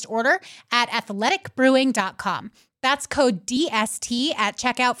your first order at athleticbrewing.com. That's code DST at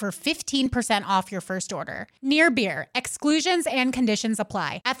checkout for 15% off your first order. Near Beer. Exclusions and conditions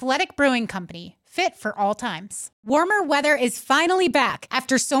apply. Athletic Brewing Company. Fit for all times. Warmer weather is finally back.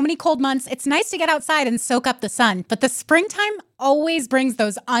 After so many cold months, it's nice to get outside and soak up the sun, but the springtime always brings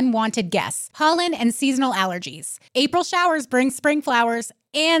those unwanted guests, pollen and seasonal allergies. April showers bring spring flowers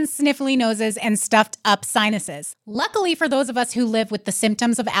and sniffly noses and stuffed up sinuses. Luckily for those of us who live with the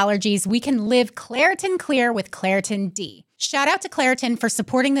symptoms of allergies, we can live Claritin Clear with Claritin D. Shout out to Claritin for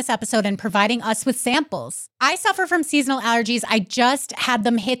supporting this episode and providing us with samples. I suffer from seasonal allergies. I just had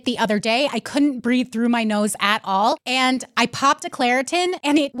them hit the other day. I couldn't breathe through my nose at all. And I popped a Claritin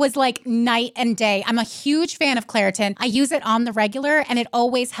and it was like night and day. I'm a huge fan of Claritin. I use it on the regular and it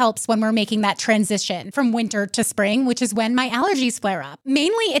always helps when we're making that transition from winter to spring, which is when my allergies flare up.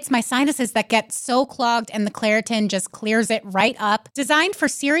 Mainly it's my sinuses that get so clogged and the Claritin just clears it right up. Designed for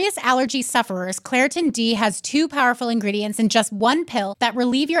serious allergy sufferers, Claritin D has 2 powerful ingredients in just 1 pill that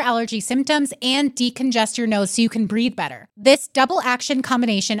relieve your allergy symptoms and decongest your nose so you can breathe better. This double action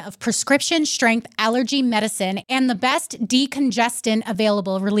combination of prescription strength allergy medicine and the best decongestant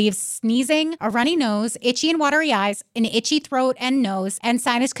available relieves sneezing, a runny nose, itchy and watery eyes, an itchy throat and nose, and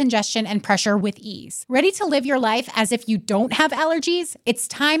sinus congestion and pressure with ease. Ready to live your life as if you don't have allergies? It's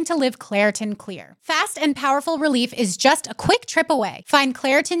time to live Claritin Clear. Fast and powerful relief is just a quick trip away. Find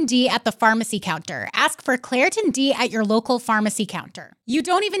Claritin D at the pharmacy counter. Ask for Claritin D at your local pharmacy counter. You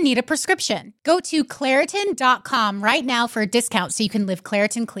don't even need a prescription. Go to Claritin.com right now for a discount so you can live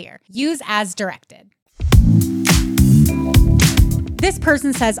Claritin Clear. Use as directed. This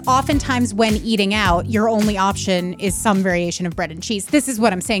person says, oftentimes when eating out, your only option is some variation of bread and cheese. This is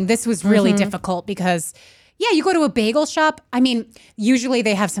what I'm saying. This was really difficult because, yeah, you go to a bagel shop. I mean, usually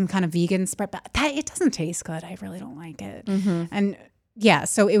they have some kind of vegan spread, but it doesn't taste good. I really don't like it. And yeah,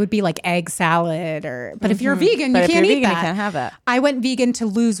 so it would be like egg salad but if you're vegan, you can't eat that. You can't have that. I went vegan to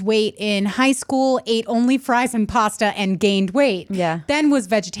lose weight in high school, ate only fries and pasta and gained weight. Yeah. Then was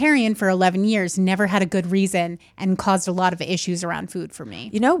vegetarian for 11 years, never had a good reason and caused a lot of issues around food for me.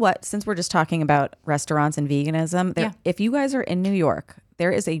 You know what? Since we're just talking about restaurants and veganism, if you guys are in New York,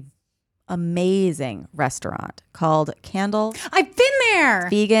 there is a amazing restaurant called Candle. I've been there.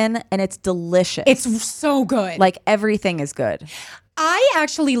 Vegan, and it's delicious. It's so good. Like everything is good. I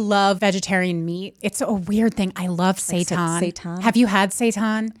actually love vegetarian meat. It's a weird thing. I love seitan. Seitan? Have you had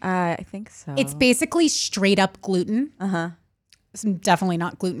seitan? I think so. It's basically straight up gluten. It's definitely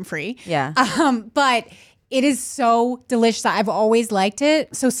not gluten free. Yeah. But it is so delicious. I've always liked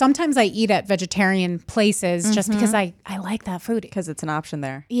it. So sometimes I eat at vegetarian places just because I like that food. Because it's an option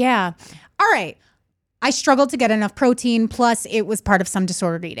there. Yeah. All right. I struggled to get enough protein. Plus, it was part of some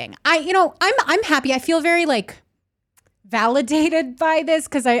disordered eating. I'm happy. I feel very like validated by this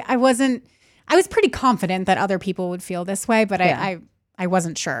because I was pretty confident that other people would feel this way, but I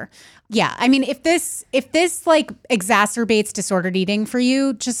wasn't sure. Yeah, I mean, if this like exacerbates disordered eating for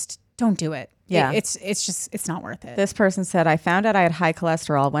you, just don't do it. Yeah. It's not worth it. This person said, I found out I had high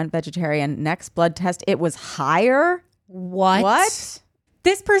cholesterol, went vegetarian. Next blood test, it was higher. What?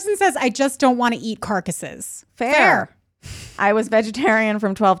 This person says, I just don't want to eat carcasses. Fair. I was vegetarian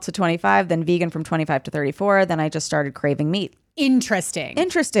from 12 to 25, then vegan from 25 to 34. Then I just started craving meat.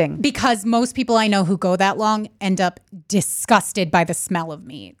 Interesting. Because most people I know who go that long end up disgusted by the smell of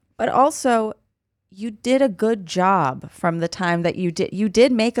meat. But also, you did a good job from the time that you did. You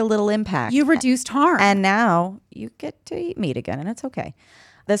did make a little impact. You reduced harm. And now you get to eat meat again, and it's okay.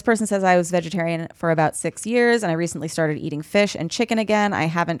 This person says, I was vegetarian for about 6 years, and I recently started eating fish and chicken again. I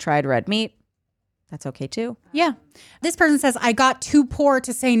haven't tried red meat. That's okay, too. Yeah. This person says, I got too poor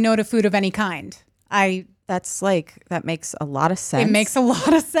to say no to food of any kind. That makes a lot of sense. It makes a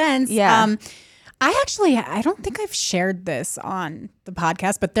lot of sense. Yeah. I don't think I've shared this on the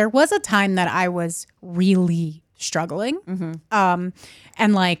podcast, but there was a time that I was really struggling. And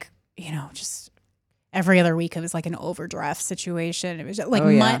like, just every other week it was like an overdraft situation. It was just,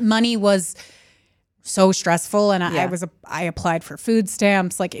 like money was so stressful, and I applied for food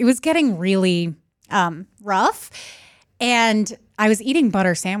stamps. Like it was getting really rough. And I was eating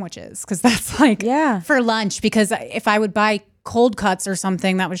butter sandwiches because that's like for lunch, because if I would buy cold cuts or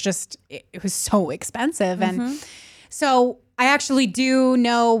something, that was just, it was so expensive. And so I actually do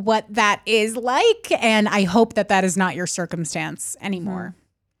know what that is like. And I hope that that is not your circumstance anymore.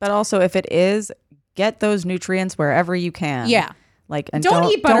 But also, if it is, get those nutrients wherever you can. Yeah. Like, and don't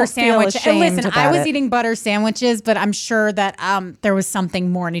eat butter sandwiches. And listen, I was eating eating butter sandwiches, but I'm sure that there was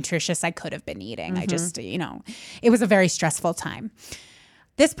something more nutritious I could have been eating. I just, it was a very stressful time.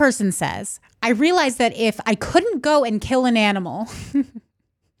 This person says, I realized that if I couldn't go and kill an animal,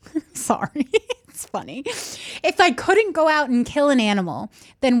 sorry, it's funny. If I couldn't go out and kill an animal,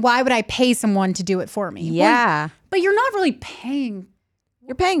 then why would I pay someone to do it for me? Yeah. Well, but you're not really paying.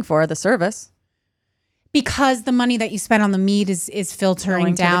 You're paying for the service. Because the money that you spend on the meat is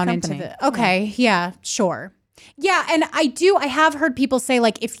filtering down into the. Okay. Yeah, sure. Yeah. And I have heard people say,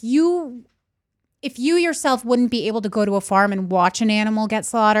 like, if you yourself wouldn't be able to go to a farm and watch an animal get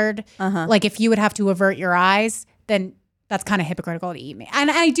slaughtered, like if you would have to avert your eyes, then that's kind of hypocritical to eat meat. And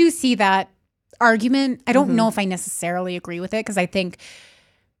I do see that argument. I don't know if I necessarily agree with it, because I think,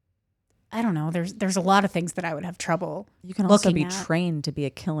 I don't know, there's a lot of things that I would have trouble. You can also be trained to be a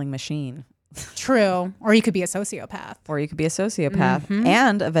killing machine. True. Or you could be a sociopath.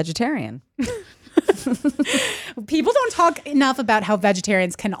 And a vegetarian. People don't talk enough about how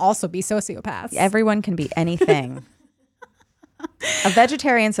vegetarians can also be sociopaths. Everyone can be anything. A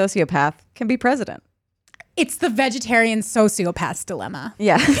vegetarian sociopath can be president. It's the vegetarian sociopath's dilemma.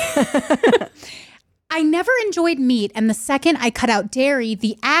 Yeah. I never enjoyed meat, and the second I cut out dairy,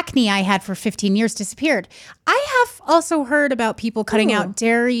 the acne I had for 15 years disappeared. I have also heard about people cutting out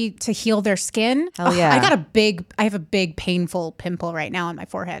dairy to heal their skin. Hell yeah. I have a big painful pimple right now on my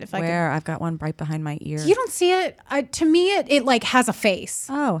forehead. I've got one right behind my ear. You don't see it? To me, it like has a face.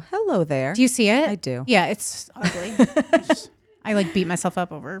 Oh, hello there. Do you see it? I do. Yeah, it's ugly. I like beat myself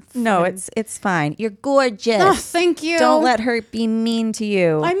up over. No, it's fine. You're gorgeous. Oh, thank you. Don't let her be mean to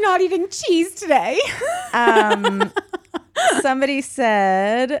you. I'm not eating cheese today. Somebody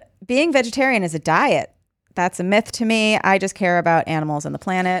said, being vegetarian is a diet. That's a myth to me. I just care about animals and the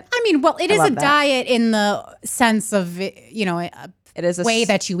planet. I mean, well, it is a diet in the sense of, it is a way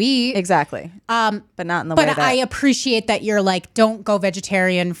that you eat. Exactly. But not in the way that. But I appreciate that you're like, don't go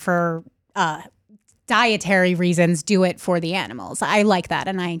vegetarian for dietary reasons, do it for the animals. I like that,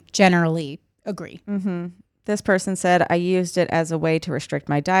 and I generally agree. This person said, I used it as a way to restrict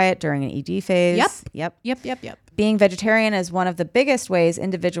my diet during an ED phase. Yep. Being vegetarian is one of the biggest ways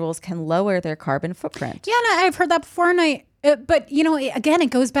individuals can lower their carbon footprint. Yeah, and I've heard that before, and but again, it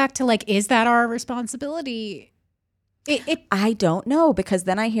goes back to like, is that our responsibility? I don't know, because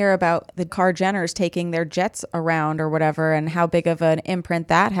then I hear about the Kar Jenners taking their jets around or whatever, and how big of an imprint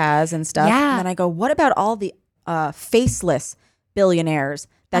that has and stuff. Yeah. And then I go, what about all the faceless billionaires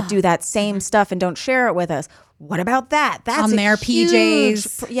that do that same stuff and don't share it with us? What about that? That's on their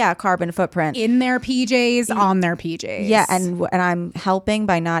PJs. Carbon footprint. In their PJs, on their PJs. Yeah, and I'm helping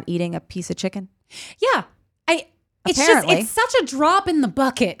by not eating a piece of chicken. Yeah. It's such a drop in the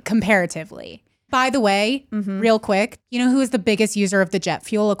bucket comparatively. By the way, real quick, you know who is the biggest user of the jet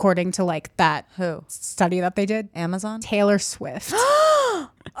fuel according to like that Who? study that they did? Amazon? Taylor Swift.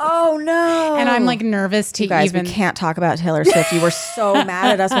 Oh no. And I'm like nervous to You guys, even. we can't talk about Taylor Swift. You were so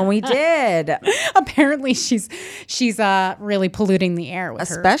mad at us when we did. Apparently, she's really polluting the air with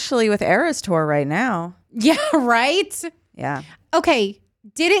her. Especially with Eras Tour right now. Yeah, right? Yeah. Okay,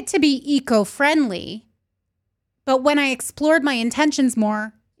 did it to be eco-friendly, but when I explored my intentions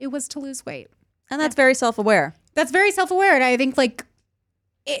more, it was to lose weight. And that's very self-aware. That's very self-aware. And I think like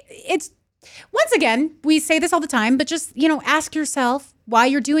it's once again, we say this all the time, but just, ask yourself why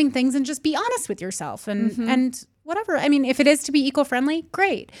you're doing things and just be honest with yourself and whatever. I mean, if it is to be eco-friendly,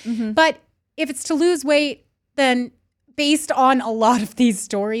 great. But if it's to lose weight, then based on a lot of these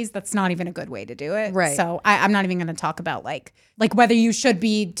stories, that's not even a good way to do it. Right. So I'm not even going to talk about like whether you should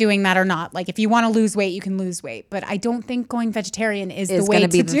be doing that or not. Like if you want to lose weight, you can lose weight. But I don't think going vegetarian is the way to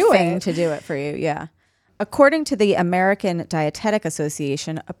do it. Is going to be the thing to do it for you. Yeah. According to the American Dietetic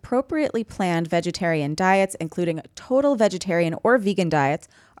Association, appropriately planned vegetarian diets, including total vegetarian or vegan diets,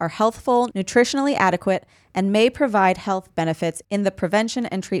 are healthful, nutritionally adequate, and may provide health benefits in the prevention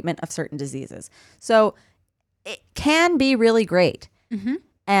and treatment of certain diseases. So it can be really great.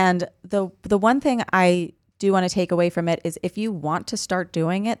 And the one thing I do want to take away from it is if you want to start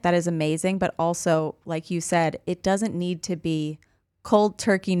doing it, that is amazing. But also, like you said, it doesn't need to be cold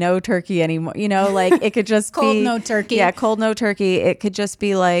turkey, no turkey anymore. Like it could just cold, be no turkey. Yeah, cold, no turkey. It could just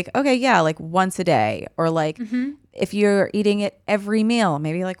be like, okay, yeah, like once a day, or like if you're eating it every meal,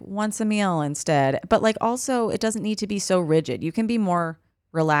 maybe like once a meal instead. But like also, it doesn't need to be so rigid. You can be more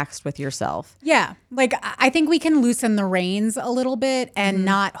relaxed with yourself. Yeah. Like I think we can loosen the reins a little bit and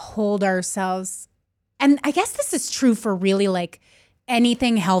not hold ourselves. And I guess this is true for really like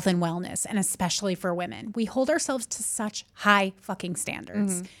anything health and wellness, and especially for women. We hold ourselves to such high fucking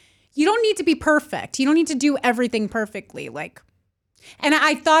standards. You don't need to be perfect. You don't need to do everything perfectly. And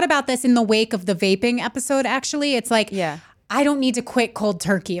I thought about this in the wake of the vaping episode, actually. It's like, I don't need to quit cold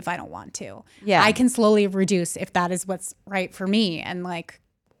turkey if I don't want to. Yeah. I can slowly reduce if that is what's right for me. And like,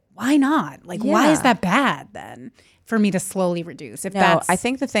 why not? Like, why is that bad then for me to slowly reduce? I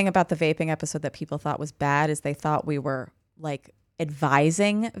think the thing about the vaping episode that people thought was bad is they thought we were like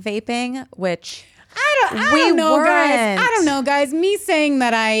advising vaping, which I don't know, guys. Me saying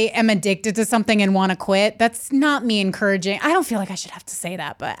that I am addicted to something and want to quit, that's not me encouraging. I don't feel like I should have to say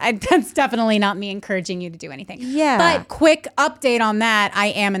that, but that's definitely not me encouraging you to do anything. Yeah. But quick update on that. I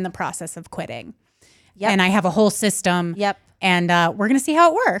am in the process of quitting. Yep. And I have a whole system. Yep. And we're going to see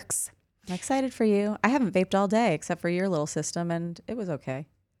how it works. I'm excited for you. I haven't vaped all day except for your little system, and it was okay.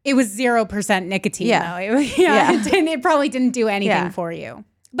 It was 0% nicotine, though. It probably didn't do anything for you.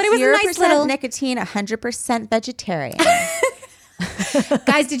 But it was a nice little nicotine, 100% vegetarian.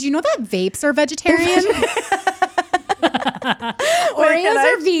 Guys, did you know that vapes are vegetarian? Oreos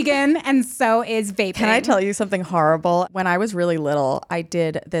are vegan, and so is vaping. Can I tell you something horrible? When I was really little, I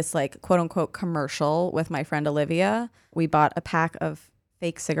did this like quote unquote commercial with my friend Olivia. We bought a pack of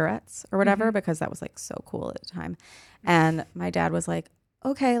fake cigarettes or whatever because that was like so cool at the time. And my dad was like,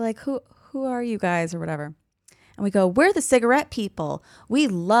 okay, like who are you guys or whatever? And we go, we're the cigarette people. We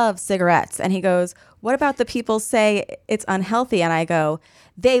love cigarettes. And he goes, what about the people say it's unhealthy? And I go,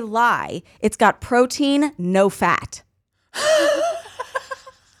 they lie. It's got protein, no fat.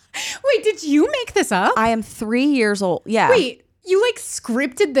 Wait, did you make this up? I am 3 years old. Yeah. Wait, you like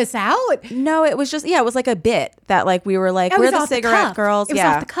scripted this out? No, it was just, it was like a bit that like we were like, we're the cigarette girls. It was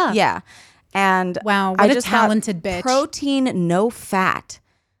off the cuff. Yeah. And wow, what a talented bitch. Protein, no fat.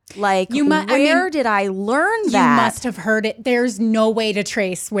 Like, where did I learn that? You must have heard it. There's no way to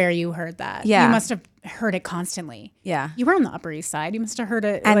trace where you heard that. Yeah. You must have heard it constantly. Yeah. You were on the Upper East Side. You must have heard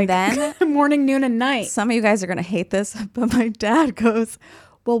it and then morning, noon, and night. Some of you guys are going to hate this, but my dad goes,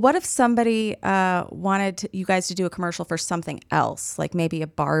 well, what if somebody wanted you guys to do a commercial for something else, like maybe a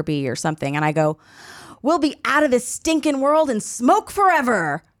Barbie or something? And I go, we'll be out of this stinking world and smoke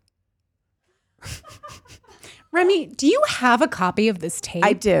forever. Remy, do you have a copy of this tape?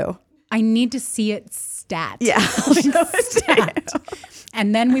 I do. I need to see it stat. Yeah. I'll show it stat.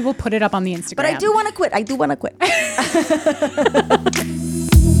 And then we will put it up on the Instagram. But I do want to quit.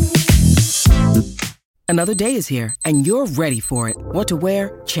 Another day is here, and you're ready for it. What to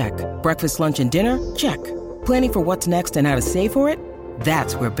wear? Check. Breakfast, lunch, and dinner? Check. Planning for what's next and how to save for it?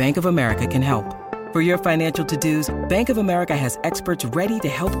 That's where Bank of America can help. For your financial to-dos, Bank of America has experts ready to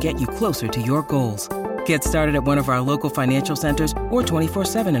help get you closer to your goals. Get started at one of our local financial centers or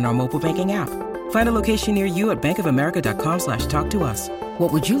 24/7 in our mobile banking app. Find a location near you at bankofamerica.com/talktous.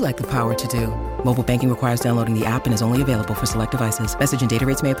 What would you like the power to do? Mobile banking requires downloading the app and is only available for select devices. Message and data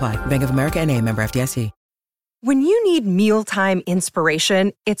rates may apply. Bank of America NA, member FDIC. When you need mealtime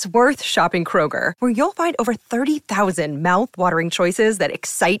inspiration, it's worth shopping Kroger, where you'll find over 30,000 mouth-watering choices that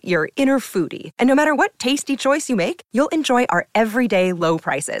excite your inner foodie. And no matter what tasty choice you make, you'll enjoy our everyday low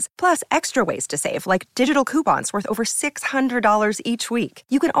prices, plus extra ways to save, like digital coupons worth over $600 each week.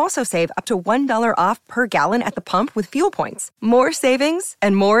 You can also save up to $1 off per gallon at the pump with fuel points. More savings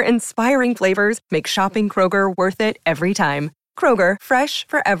and more inspiring flavors make shopping Kroger worth it every time. Kroger, fresh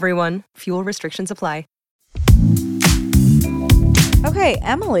for everyone. Fuel restrictions apply. Okay,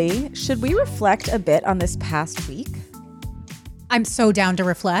 Emily, should we reflect a bit on this past week? I'm so down to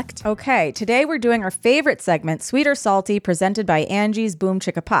reflect. Okay, today we're doing our favorite segment, Sweet or Salty, presented by Angie's Boom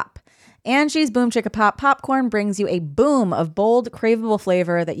Chicka Pop. Angie's Boom Chicka Pop popcorn brings you a boom of bold, craveable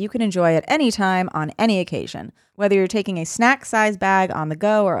flavor that you can enjoy at any time on any occasion. Whether you're taking a snack-sized bag on the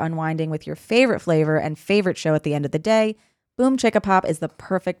go or unwinding with your favorite flavor and favorite show at the end of the day, Boom Chicka Pop is the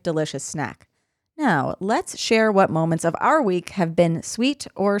perfect, delicious snack. Now, let's share what moments of our week have been sweet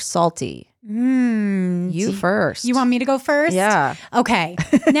or salty. You first. You want me to go first? Yeah. Okay.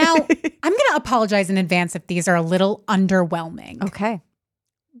 Now, I'm going to apologize in advance if these are a little underwhelming. Okay.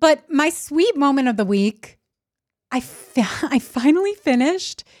 But my sweet moment of the week, I finally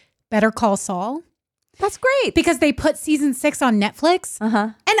finished Better Call Saul. That's great. Because they put season 6 on Netflix. Uh-huh.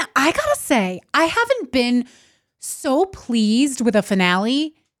 And I got to say, I haven't been so pleased with a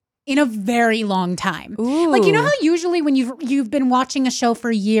finale in a very long time. Ooh. Like, you know how usually when you've been watching a show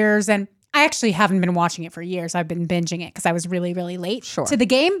for years, and I actually haven't been watching it for years. I've been binging it because I was really, really late to the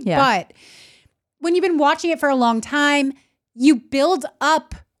game. Yeah. But when you've been watching it for a long time, you build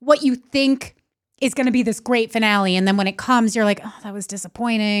up what you think is going to be this great finale. And then when it comes, you're like, oh, that was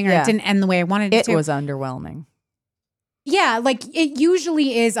disappointing, or it didn't end the way I wanted it to. It was underwhelming. Yeah, like it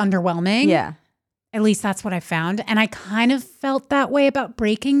usually is underwhelming. Yeah. At least that's what I found. And I kind of felt that way about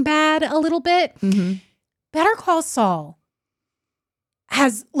Breaking Bad a little bit. Mm-hmm. Better Call Saul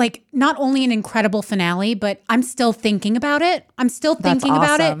has like not only an incredible finale, but I'm still thinking about it. I'm still thinking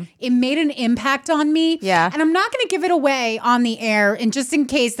about it. It made an impact on me. Yeah. And I'm not going to give it away on the air, and just in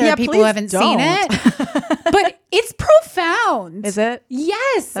case there are people who haven't seen it. But it's profound. Is it?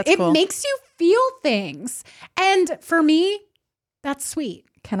 Yes. That's it cool. makes you feel things. And for me, that's sweet.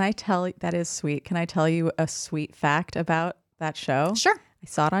 Can I tell you, that is sweet. Can I tell you a sweet fact about that show? Sure. I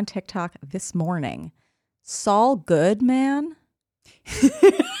saw it on TikTok this morning. Saul Goodman.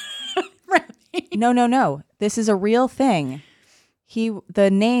 Really? No. This is a real thing. The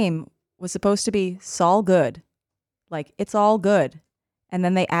name was supposed to be Saul Good. Like, it's all good. And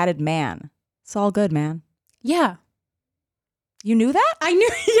then they added man. Saul Goodman. Yeah. You knew that? I knew.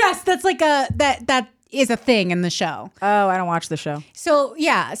 Yes, that's like that is a thing in the show. Oh, I don't watch the show. So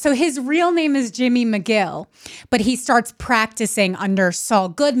yeah, so his real name is Jimmy McGill, but he starts practicing under Saul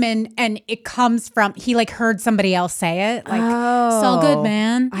Goodman, and it comes from, he like heard somebody else say it, like Saul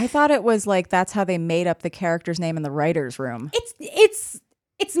Goodman. I thought it was like that's how they made up the character's name in the writer's room.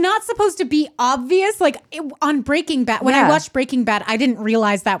 It's not supposed to be obvious. Like on Breaking Bad, when I watched Breaking Bad, I didn't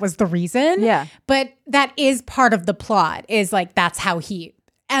realize that was the reason. Yeah. But that is part of the plot, is like that's how he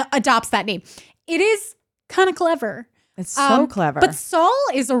adopts that name. It is kind of clever. It's so clever. But Saul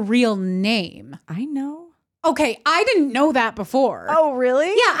is a real name. I know. Okay, I didn't know that before. Oh, really?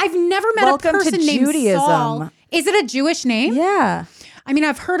 Yeah, I've never met Welcome a person to named Judaism. Saul. Is it a Jewish name? Yeah. I mean,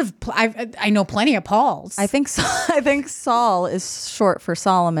 I've heard of, I know plenty of Pauls. I think Saul is short for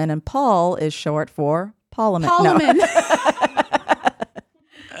Solomon and Paul is short for Parliament. Parliament.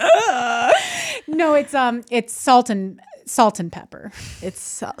 No, it's salt and pepper.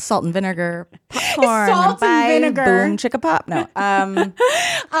 It's salt and vinegar popcorn. Salt and vinegar. Boom chicka pop. No.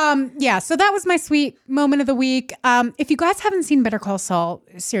 Yeah, so that was my sweet moment of the week. If you guys haven't seen Better Call Saul,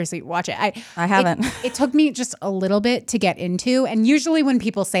 seriously, watch it. I haven't. It took me just a little bit to get into. And usually when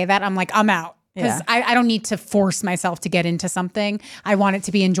people say that, I'm like, I'm out. Because I don't need to force myself to get into something. I want it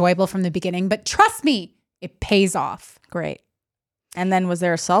to be enjoyable from the beginning. But trust me, it pays off. Great. And then was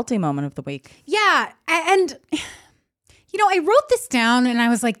there a salty moment of the week? Yeah. And, you know, I wrote this down and I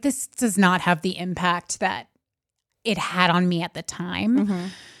was like, this does not have the impact that it had on me at the time. Mm-hmm.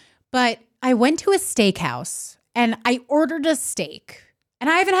 But I went to a steakhouse and I ordered a steak. And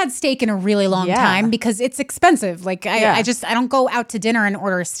I haven't had steak in a really long time because it's expensive. Like I don't go out to dinner and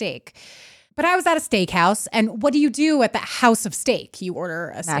order a steak. But I was at a steakhouse, and what do you do at the house of steak? You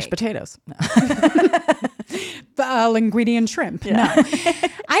order a steak. Mashed potatoes. No. Linguine and shrimp. Yeah. No.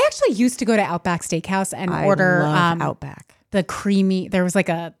 I actually used to go to Outback Steakhouse and order Outback. There was like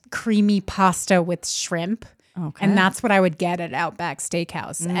a creamy pasta with shrimp. Okay. And that's what I would get at Outback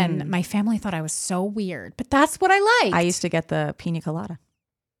Steakhouse. And my family thought I was so weird, but that's what I liked. I used to get the pina colada.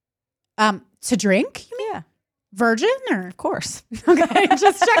 To drink? You mean? Yeah. Virgin or? Of course. Okay,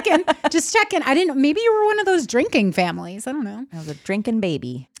 just checking. Just checking. I didn't, maybe you were one of those drinking families. I don't know. I was a drinking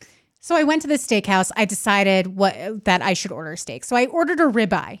baby. So I went to the steakhouse. I decided that I should order a steak. So I ordered a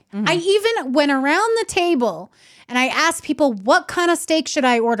ribeye. I even went around the table and I asked people, what kind of steak should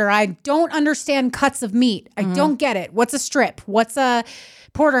I order? I don't understand cuts of meat. I don't get it. What's a strip? What's a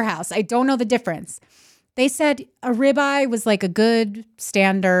porterhouse? I don't know the difference. They said a ribeye was like a good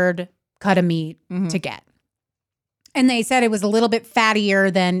standard cut of meat to get. And they said it was a little bit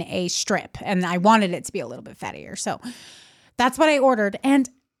fattier than a strip. And I wanted it to be a little bit fattier. So that's what I ordered. And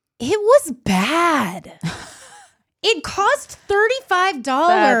it was bad. It cost $35.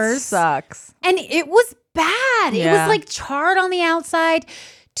 That sucks. And it was bad. Yeah. It was like charred on the outside,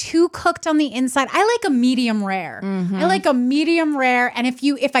 too cooked on the inside. I like a medium rare. I like a medium rare. And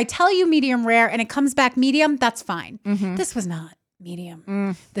if I tell you medium rare and it comes back medium, that's fine. This was not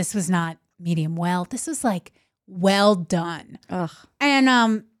medium. This was not medium well. This was like well done. Ugh.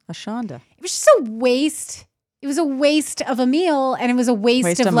 And Ashonda. it was just a waste. It was a waste of a meal, and it was a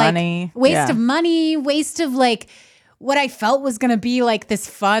waste of like money. Waste of money, waste of like what I felt was gonna be like this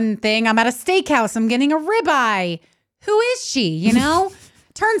fun thing. I'm at a steakhouse. I'm getting a ribeye. Who is she? You know?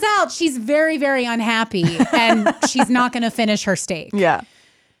 Turns out she's very, very unhappy, and she's not gonna finish her steak. Yeah.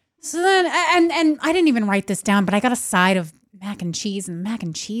 So then, and I didn't even write this down, but I got a side of mac and cheese, and mac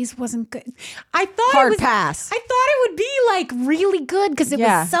and cheese wasn't good. I thought Hard pass. I thought it would be like really good because it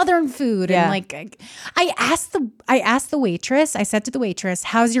was Southern food, and like I asked the waitress. I said to the waitress,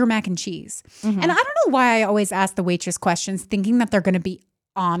 "How's your mac and cheese?" And I don't know why I always ask the waitress questions, thinking that they're going to be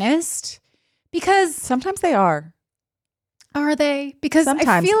honest, because sometimes they are. Are they? Because Sometimes.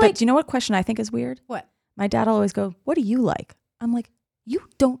 I feel but like do you know what question I think is weird? What? My dad will always go, "What do you like?" I'm like, "You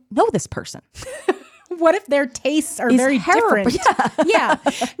don't know this person." What if their tastes are very different? Yeah.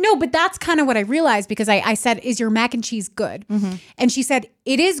 No, but that's kind of what I realized, because I said, "Is your mac and cheese good?" And she said,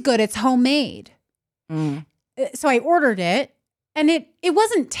 "It is good. It's homemade." So I ordered it, and it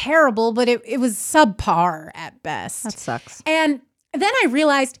wasn't terrible, but it was subpar at best. That sucks. And then I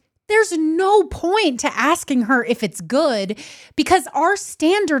realized there's no point to asking her if it's good, because our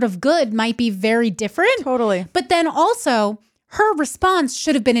standard of good might be very different. Totally. But then also, her response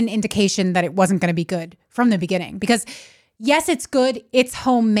should have been an indication that it wasn't going to be good from the beginning, because yes, it's good. It's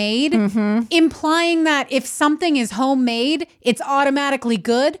homemade, implying that if something is homemade, it's automatically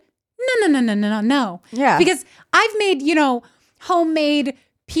good. No. Yeah. Because I've made, homemade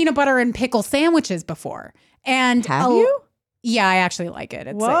peanut butter and pickle sandwiches before. And have you? Yeah, I actually like it.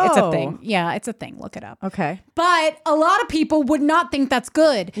 It's a thing. Yeah, it's a thing. Look it up. Okay. But a lot of people would not think that's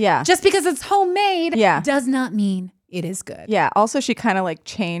good. Yeah. Just because it's homemade does not mean it is good. Yeah. Also, she kind of like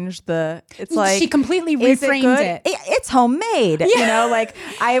changed it's like she completely is reframed it. it. It's homemade. Yeah. Like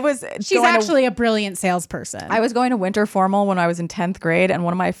I was. She's actually a brilliant salesperson. I was going to winter formal when I was in 10th grade, and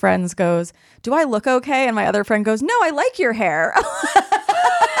one of my friends goes, "Do I look okay?" And my other friend goes, "No, I like your hair."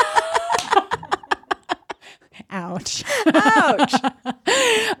 Ouch. Ouch.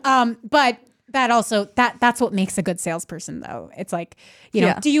 But that also that's what makes a good salesperson, though. It's like,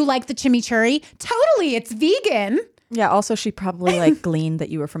 do you like the chimichurri? Totally, it's vegan. Yeah. Also, she probably like gleaned that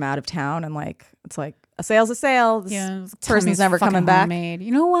you were from out of town, and like it's like a sale's a sale. This person's never coming back. Homemade.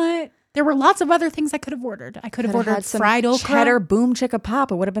 You know what? There were lots of other things I could have ordered. I could have ordered some fried okra. cheddar boom chicka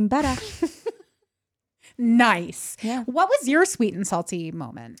pop. It would have been better. Nice. Yeah. What was your sweet and salty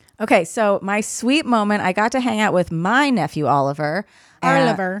moment? Okay, so my sweet moment, I got to hang out with my nephew Oliver.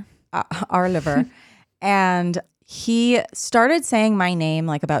 Oliver. And he started saying my name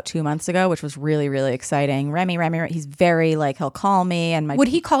like about 2 months ago, which was really, really exciting. Remy. He's very like, he'll call me. And would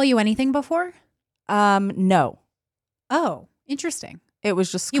he call you anything before? No. Oh, interesting. It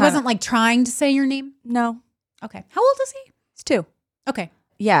was just he wasn't like trying to say your name? No. Okay. How old is he? He's 2. Okay.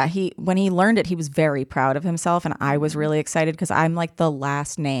 Yeah, when he learned it, he was very proud of himself, and I was really excited because I'm like the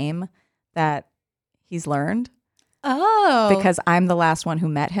last name that he's learned. Oh. Because I'm the last one who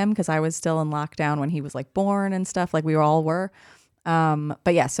met him, because I was still in lockdown when he was like born and stuff, like we all were.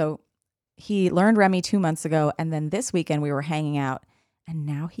 But yeah, so he learned Remy 2 months ago, and then this weekend we were hanging out, and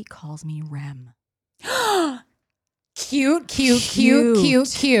now he calls me Rem. Cute.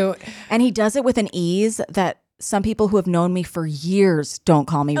 And he does it with an ease that some people who have known me for years don't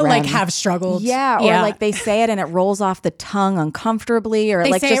call me Rem. Like have struggled. Yeah, or like they say it and it rolls off the tongue uncomfortably, or they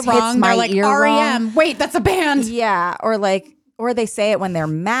like say just it wrong. hits my They're like ear REM. wrong. Wait, that's a band. Yeah, or they say it when they're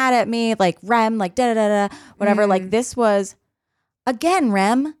mad at me, like Rem, like da da da da, whatever. Like this was again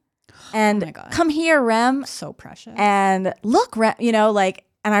Rem, and oh my God. Come here, Rem. So precious. And look, Rem, like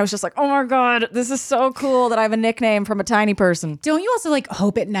And I was just like, oh my God, this is so cool that I have a nickname from a tiny person. Don't you also like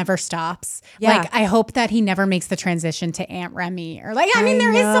hope it never stops? Yeah. Like I hope that he never makes the transition to Aunt Remy or like, I mean,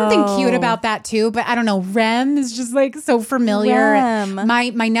 there is something cute about that too, but I don't know. Rem is just like so familiar. Rem. My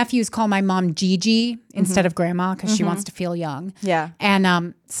nephews call my mom Gigi instead of grandma because she wants to feel young. Yeah.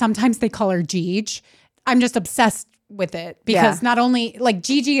 And sometimes they call her Gigi. I'm just obsessed with it because not only like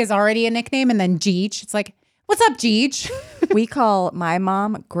Gigi is already a nickname and then Gigi, it's like, what's up, Gigi? We call my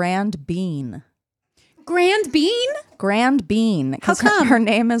mom Grand Bean. Grand Bean? Grand Bean. How Because come? her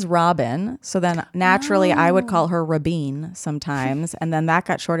name is Robin. So then naturally I would call her Rabine sometimes. And then that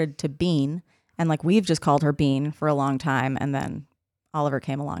got shorted to Bean. And like we've just called her Bean for a long time. And then Oliver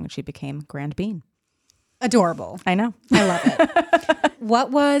came along and she became Grand Bean. Adorable. I know. I love it.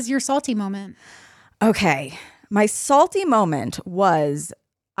 What was your salty moment? Okay. My salty moment was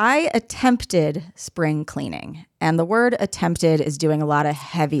I attempted spring cleaning. And the word attempted is doing a lot of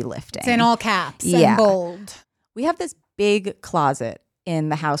heavy lifting. It's in all caps Yeah. and bold. We have this big closet in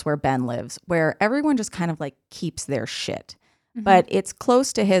the house where Ben lives where everyone just kind of like keeps their shit. But it's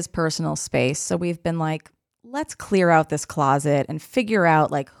close to his personal space. So we've been like, let's clear out this closet and figure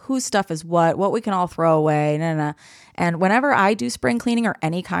out like whose stuff is what we can all throw away. And whenever I do spring cleaning or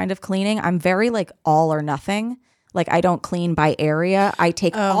any kind of cleaning, I'm very like all or nothing. Like I don't clean by area. I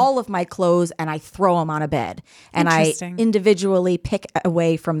take all of my clothes and I throw them on a bed and I Interesting. individually pick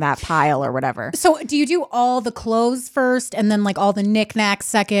away from that pile or whatever. So do you do all the clothes first and then like all the knickknacks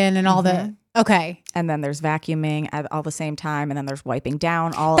second and all the okay. And then there's vacuuming at all the same time. And then there's wiping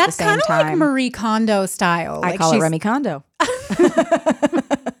down all That's at the same kind of time. like Marie Kondo style. I Like call it she's- Remy Kondo.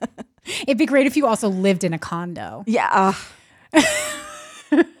 It'd be great if you also lived in a condo. Yeah.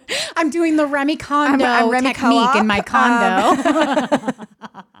 I'm doing the Remy Kondo I'm Remy technique Co-op. in my condo.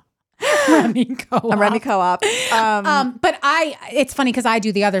 Remy Co-op. I'm Remy Co-op. But it's funny because I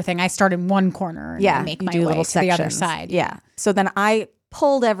do the other thing. I start in one corner and I make you my do way little to the other sections. side. Yeah. So then I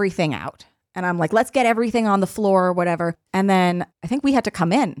pulled everything out and I'm like, let's get everything on the floor or whatever. And then I think we had to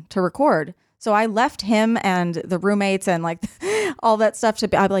come in to record. So I left him and the roommates and like all that stuff to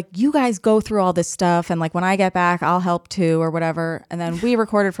be, I'm like, you guys go through all this stuff. And like when I get back, I'll help too or whatever. And then we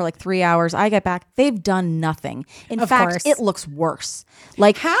recorded for like 3 hours. I get back. They've done nothing. In Of fact, course. it looks worse.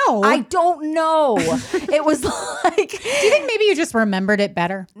 Like How? I don't know. It was like, Do you think maybe you just remembered it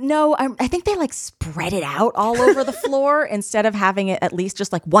better? no, I think they like spread it out all over the floor instead of having it at least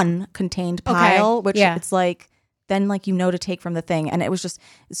just like one contained pile, which yeah. it's like, then like you know to take from the thing. And it was just,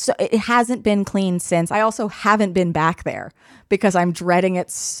 so it hasn't been clean since. I also haven't been back there because I'm dreading it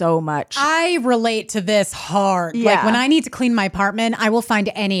so much. I relate to this hard. Like Yeah. when I need to clean my apartment, I will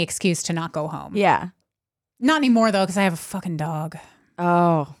find any excuse to not go home. Yeah. Not anymore though, because I have a fucking dog.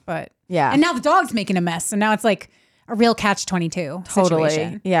 Oh, But yeah. and now the dog's making a mess. So now it's like a real catch-22 Totally.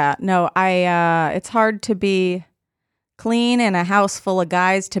 situation. Yeah. No, it's hard to be clean in a house full of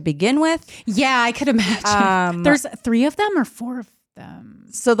guys to begin with. Yeah, I could imagine. There's 3 of them or 4 of them.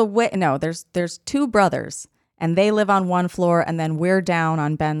 So there's 2 brothers and they live on one floor and then we're down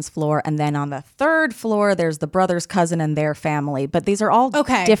on Ben's floor. And then on the 3rd floor, there's the brother's cousin and their family. But these are all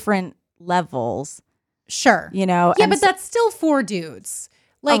Okay. different levels, Sure. you know? Yeah, And but so- that's still 4 dudes.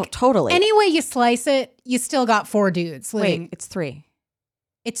 Like Oh, totally. Any way you slice it, you still got 4 dudes living. Wait, it's 3.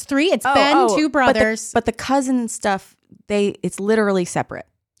 It's 3. It's Ben, 2 brothers. But the cousin stuff, it's literally separate.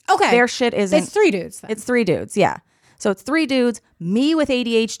 okay. Their shit isn't. It's 3 dudes then. It's 3 dudes, yeah. So it's 3 dudes, me with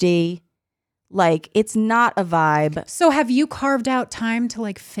ADHD. Like, it's not a vibe. So have you carved out time to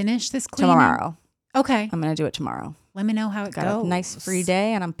like finish this cleaning? Tomorrow. Okay. I'm going to do it tomorrow. Let me know how it Got goes. a nice free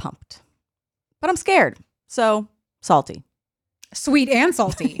day and I'm pumped. But I'm scared. So salty. Sweet and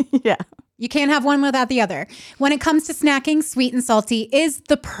salty. Yeah. You can't have one without the other. When it comes to snacking, sweet and salty is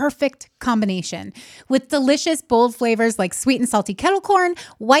the perfect combination. With delicious, bold flavors like sweet and salty kettle corn,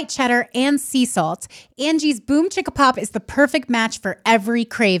 white cheddar, and sea salt, Angie's Boom Chicka Pop is the perfect match for every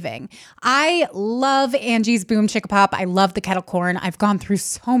craving. I love Angie's Boom Chicka Pop. I love the kettle corn. I've gone through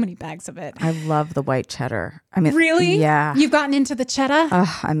so many bags of it. I love the white cheddar. I mean, Really? Yeah. You've gotten into the cheddar?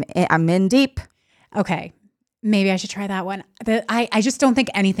 I'm in deep. Okay. Maybe I should try that one. I just don't think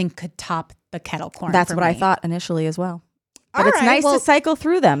anything could top the kettle corn. That's for what I me. thought initially as well. But All it's right, nice well, to cycle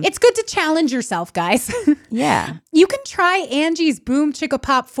through them. It's good to challenge yourself, guys. Yeah. You can try Angie's Boom Chicka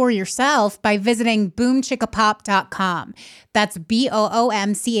Pop for yourself by visiting boomchickapop.com. That's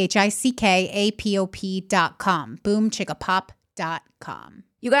BOOMCHICKAPOP.com. Boomchickapop.com.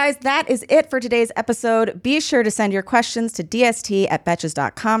 You guys, that is it for today's episode. Be sure to send your questions to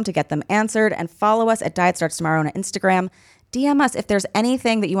dst@betches.com to get them answered and follow us at Diet Starts Tomorrow on Instagram. DM us if there's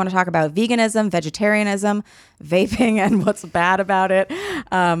anything that you want to talk about: veganism, vegetarianism, vaping, and what's bad about it.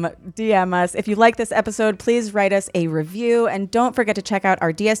 DM us. If you like this episode, please write us a review. And don't forget to check out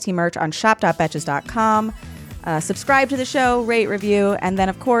our DST merch on shop.betches.com. Subscribe to the show, rate, review, and then,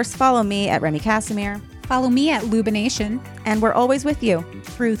 of course, follow me at Remy Casimir. Follow me at Lubination. And we're always with you.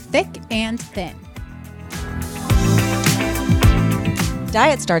 Through thick and thin.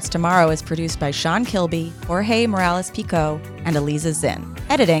 Diet Starts Tomorrow is produced by Sean Kilby, Jorge Morales-Pico, and Eliza Zinn.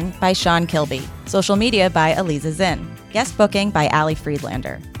 Editing by Sean Kilby. Social media by Eliza Zinn. Guest booking by Ali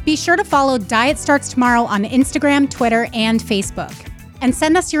Friedlander. Be sure to follow Diet Starts Tomorrow on Instagram, Twitter, and Facebook. And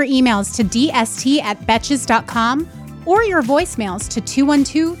send us your emails to dst@betches.com or your voicemails to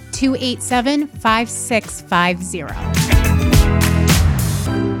 212-287-5650.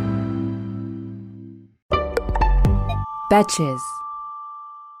 Betches.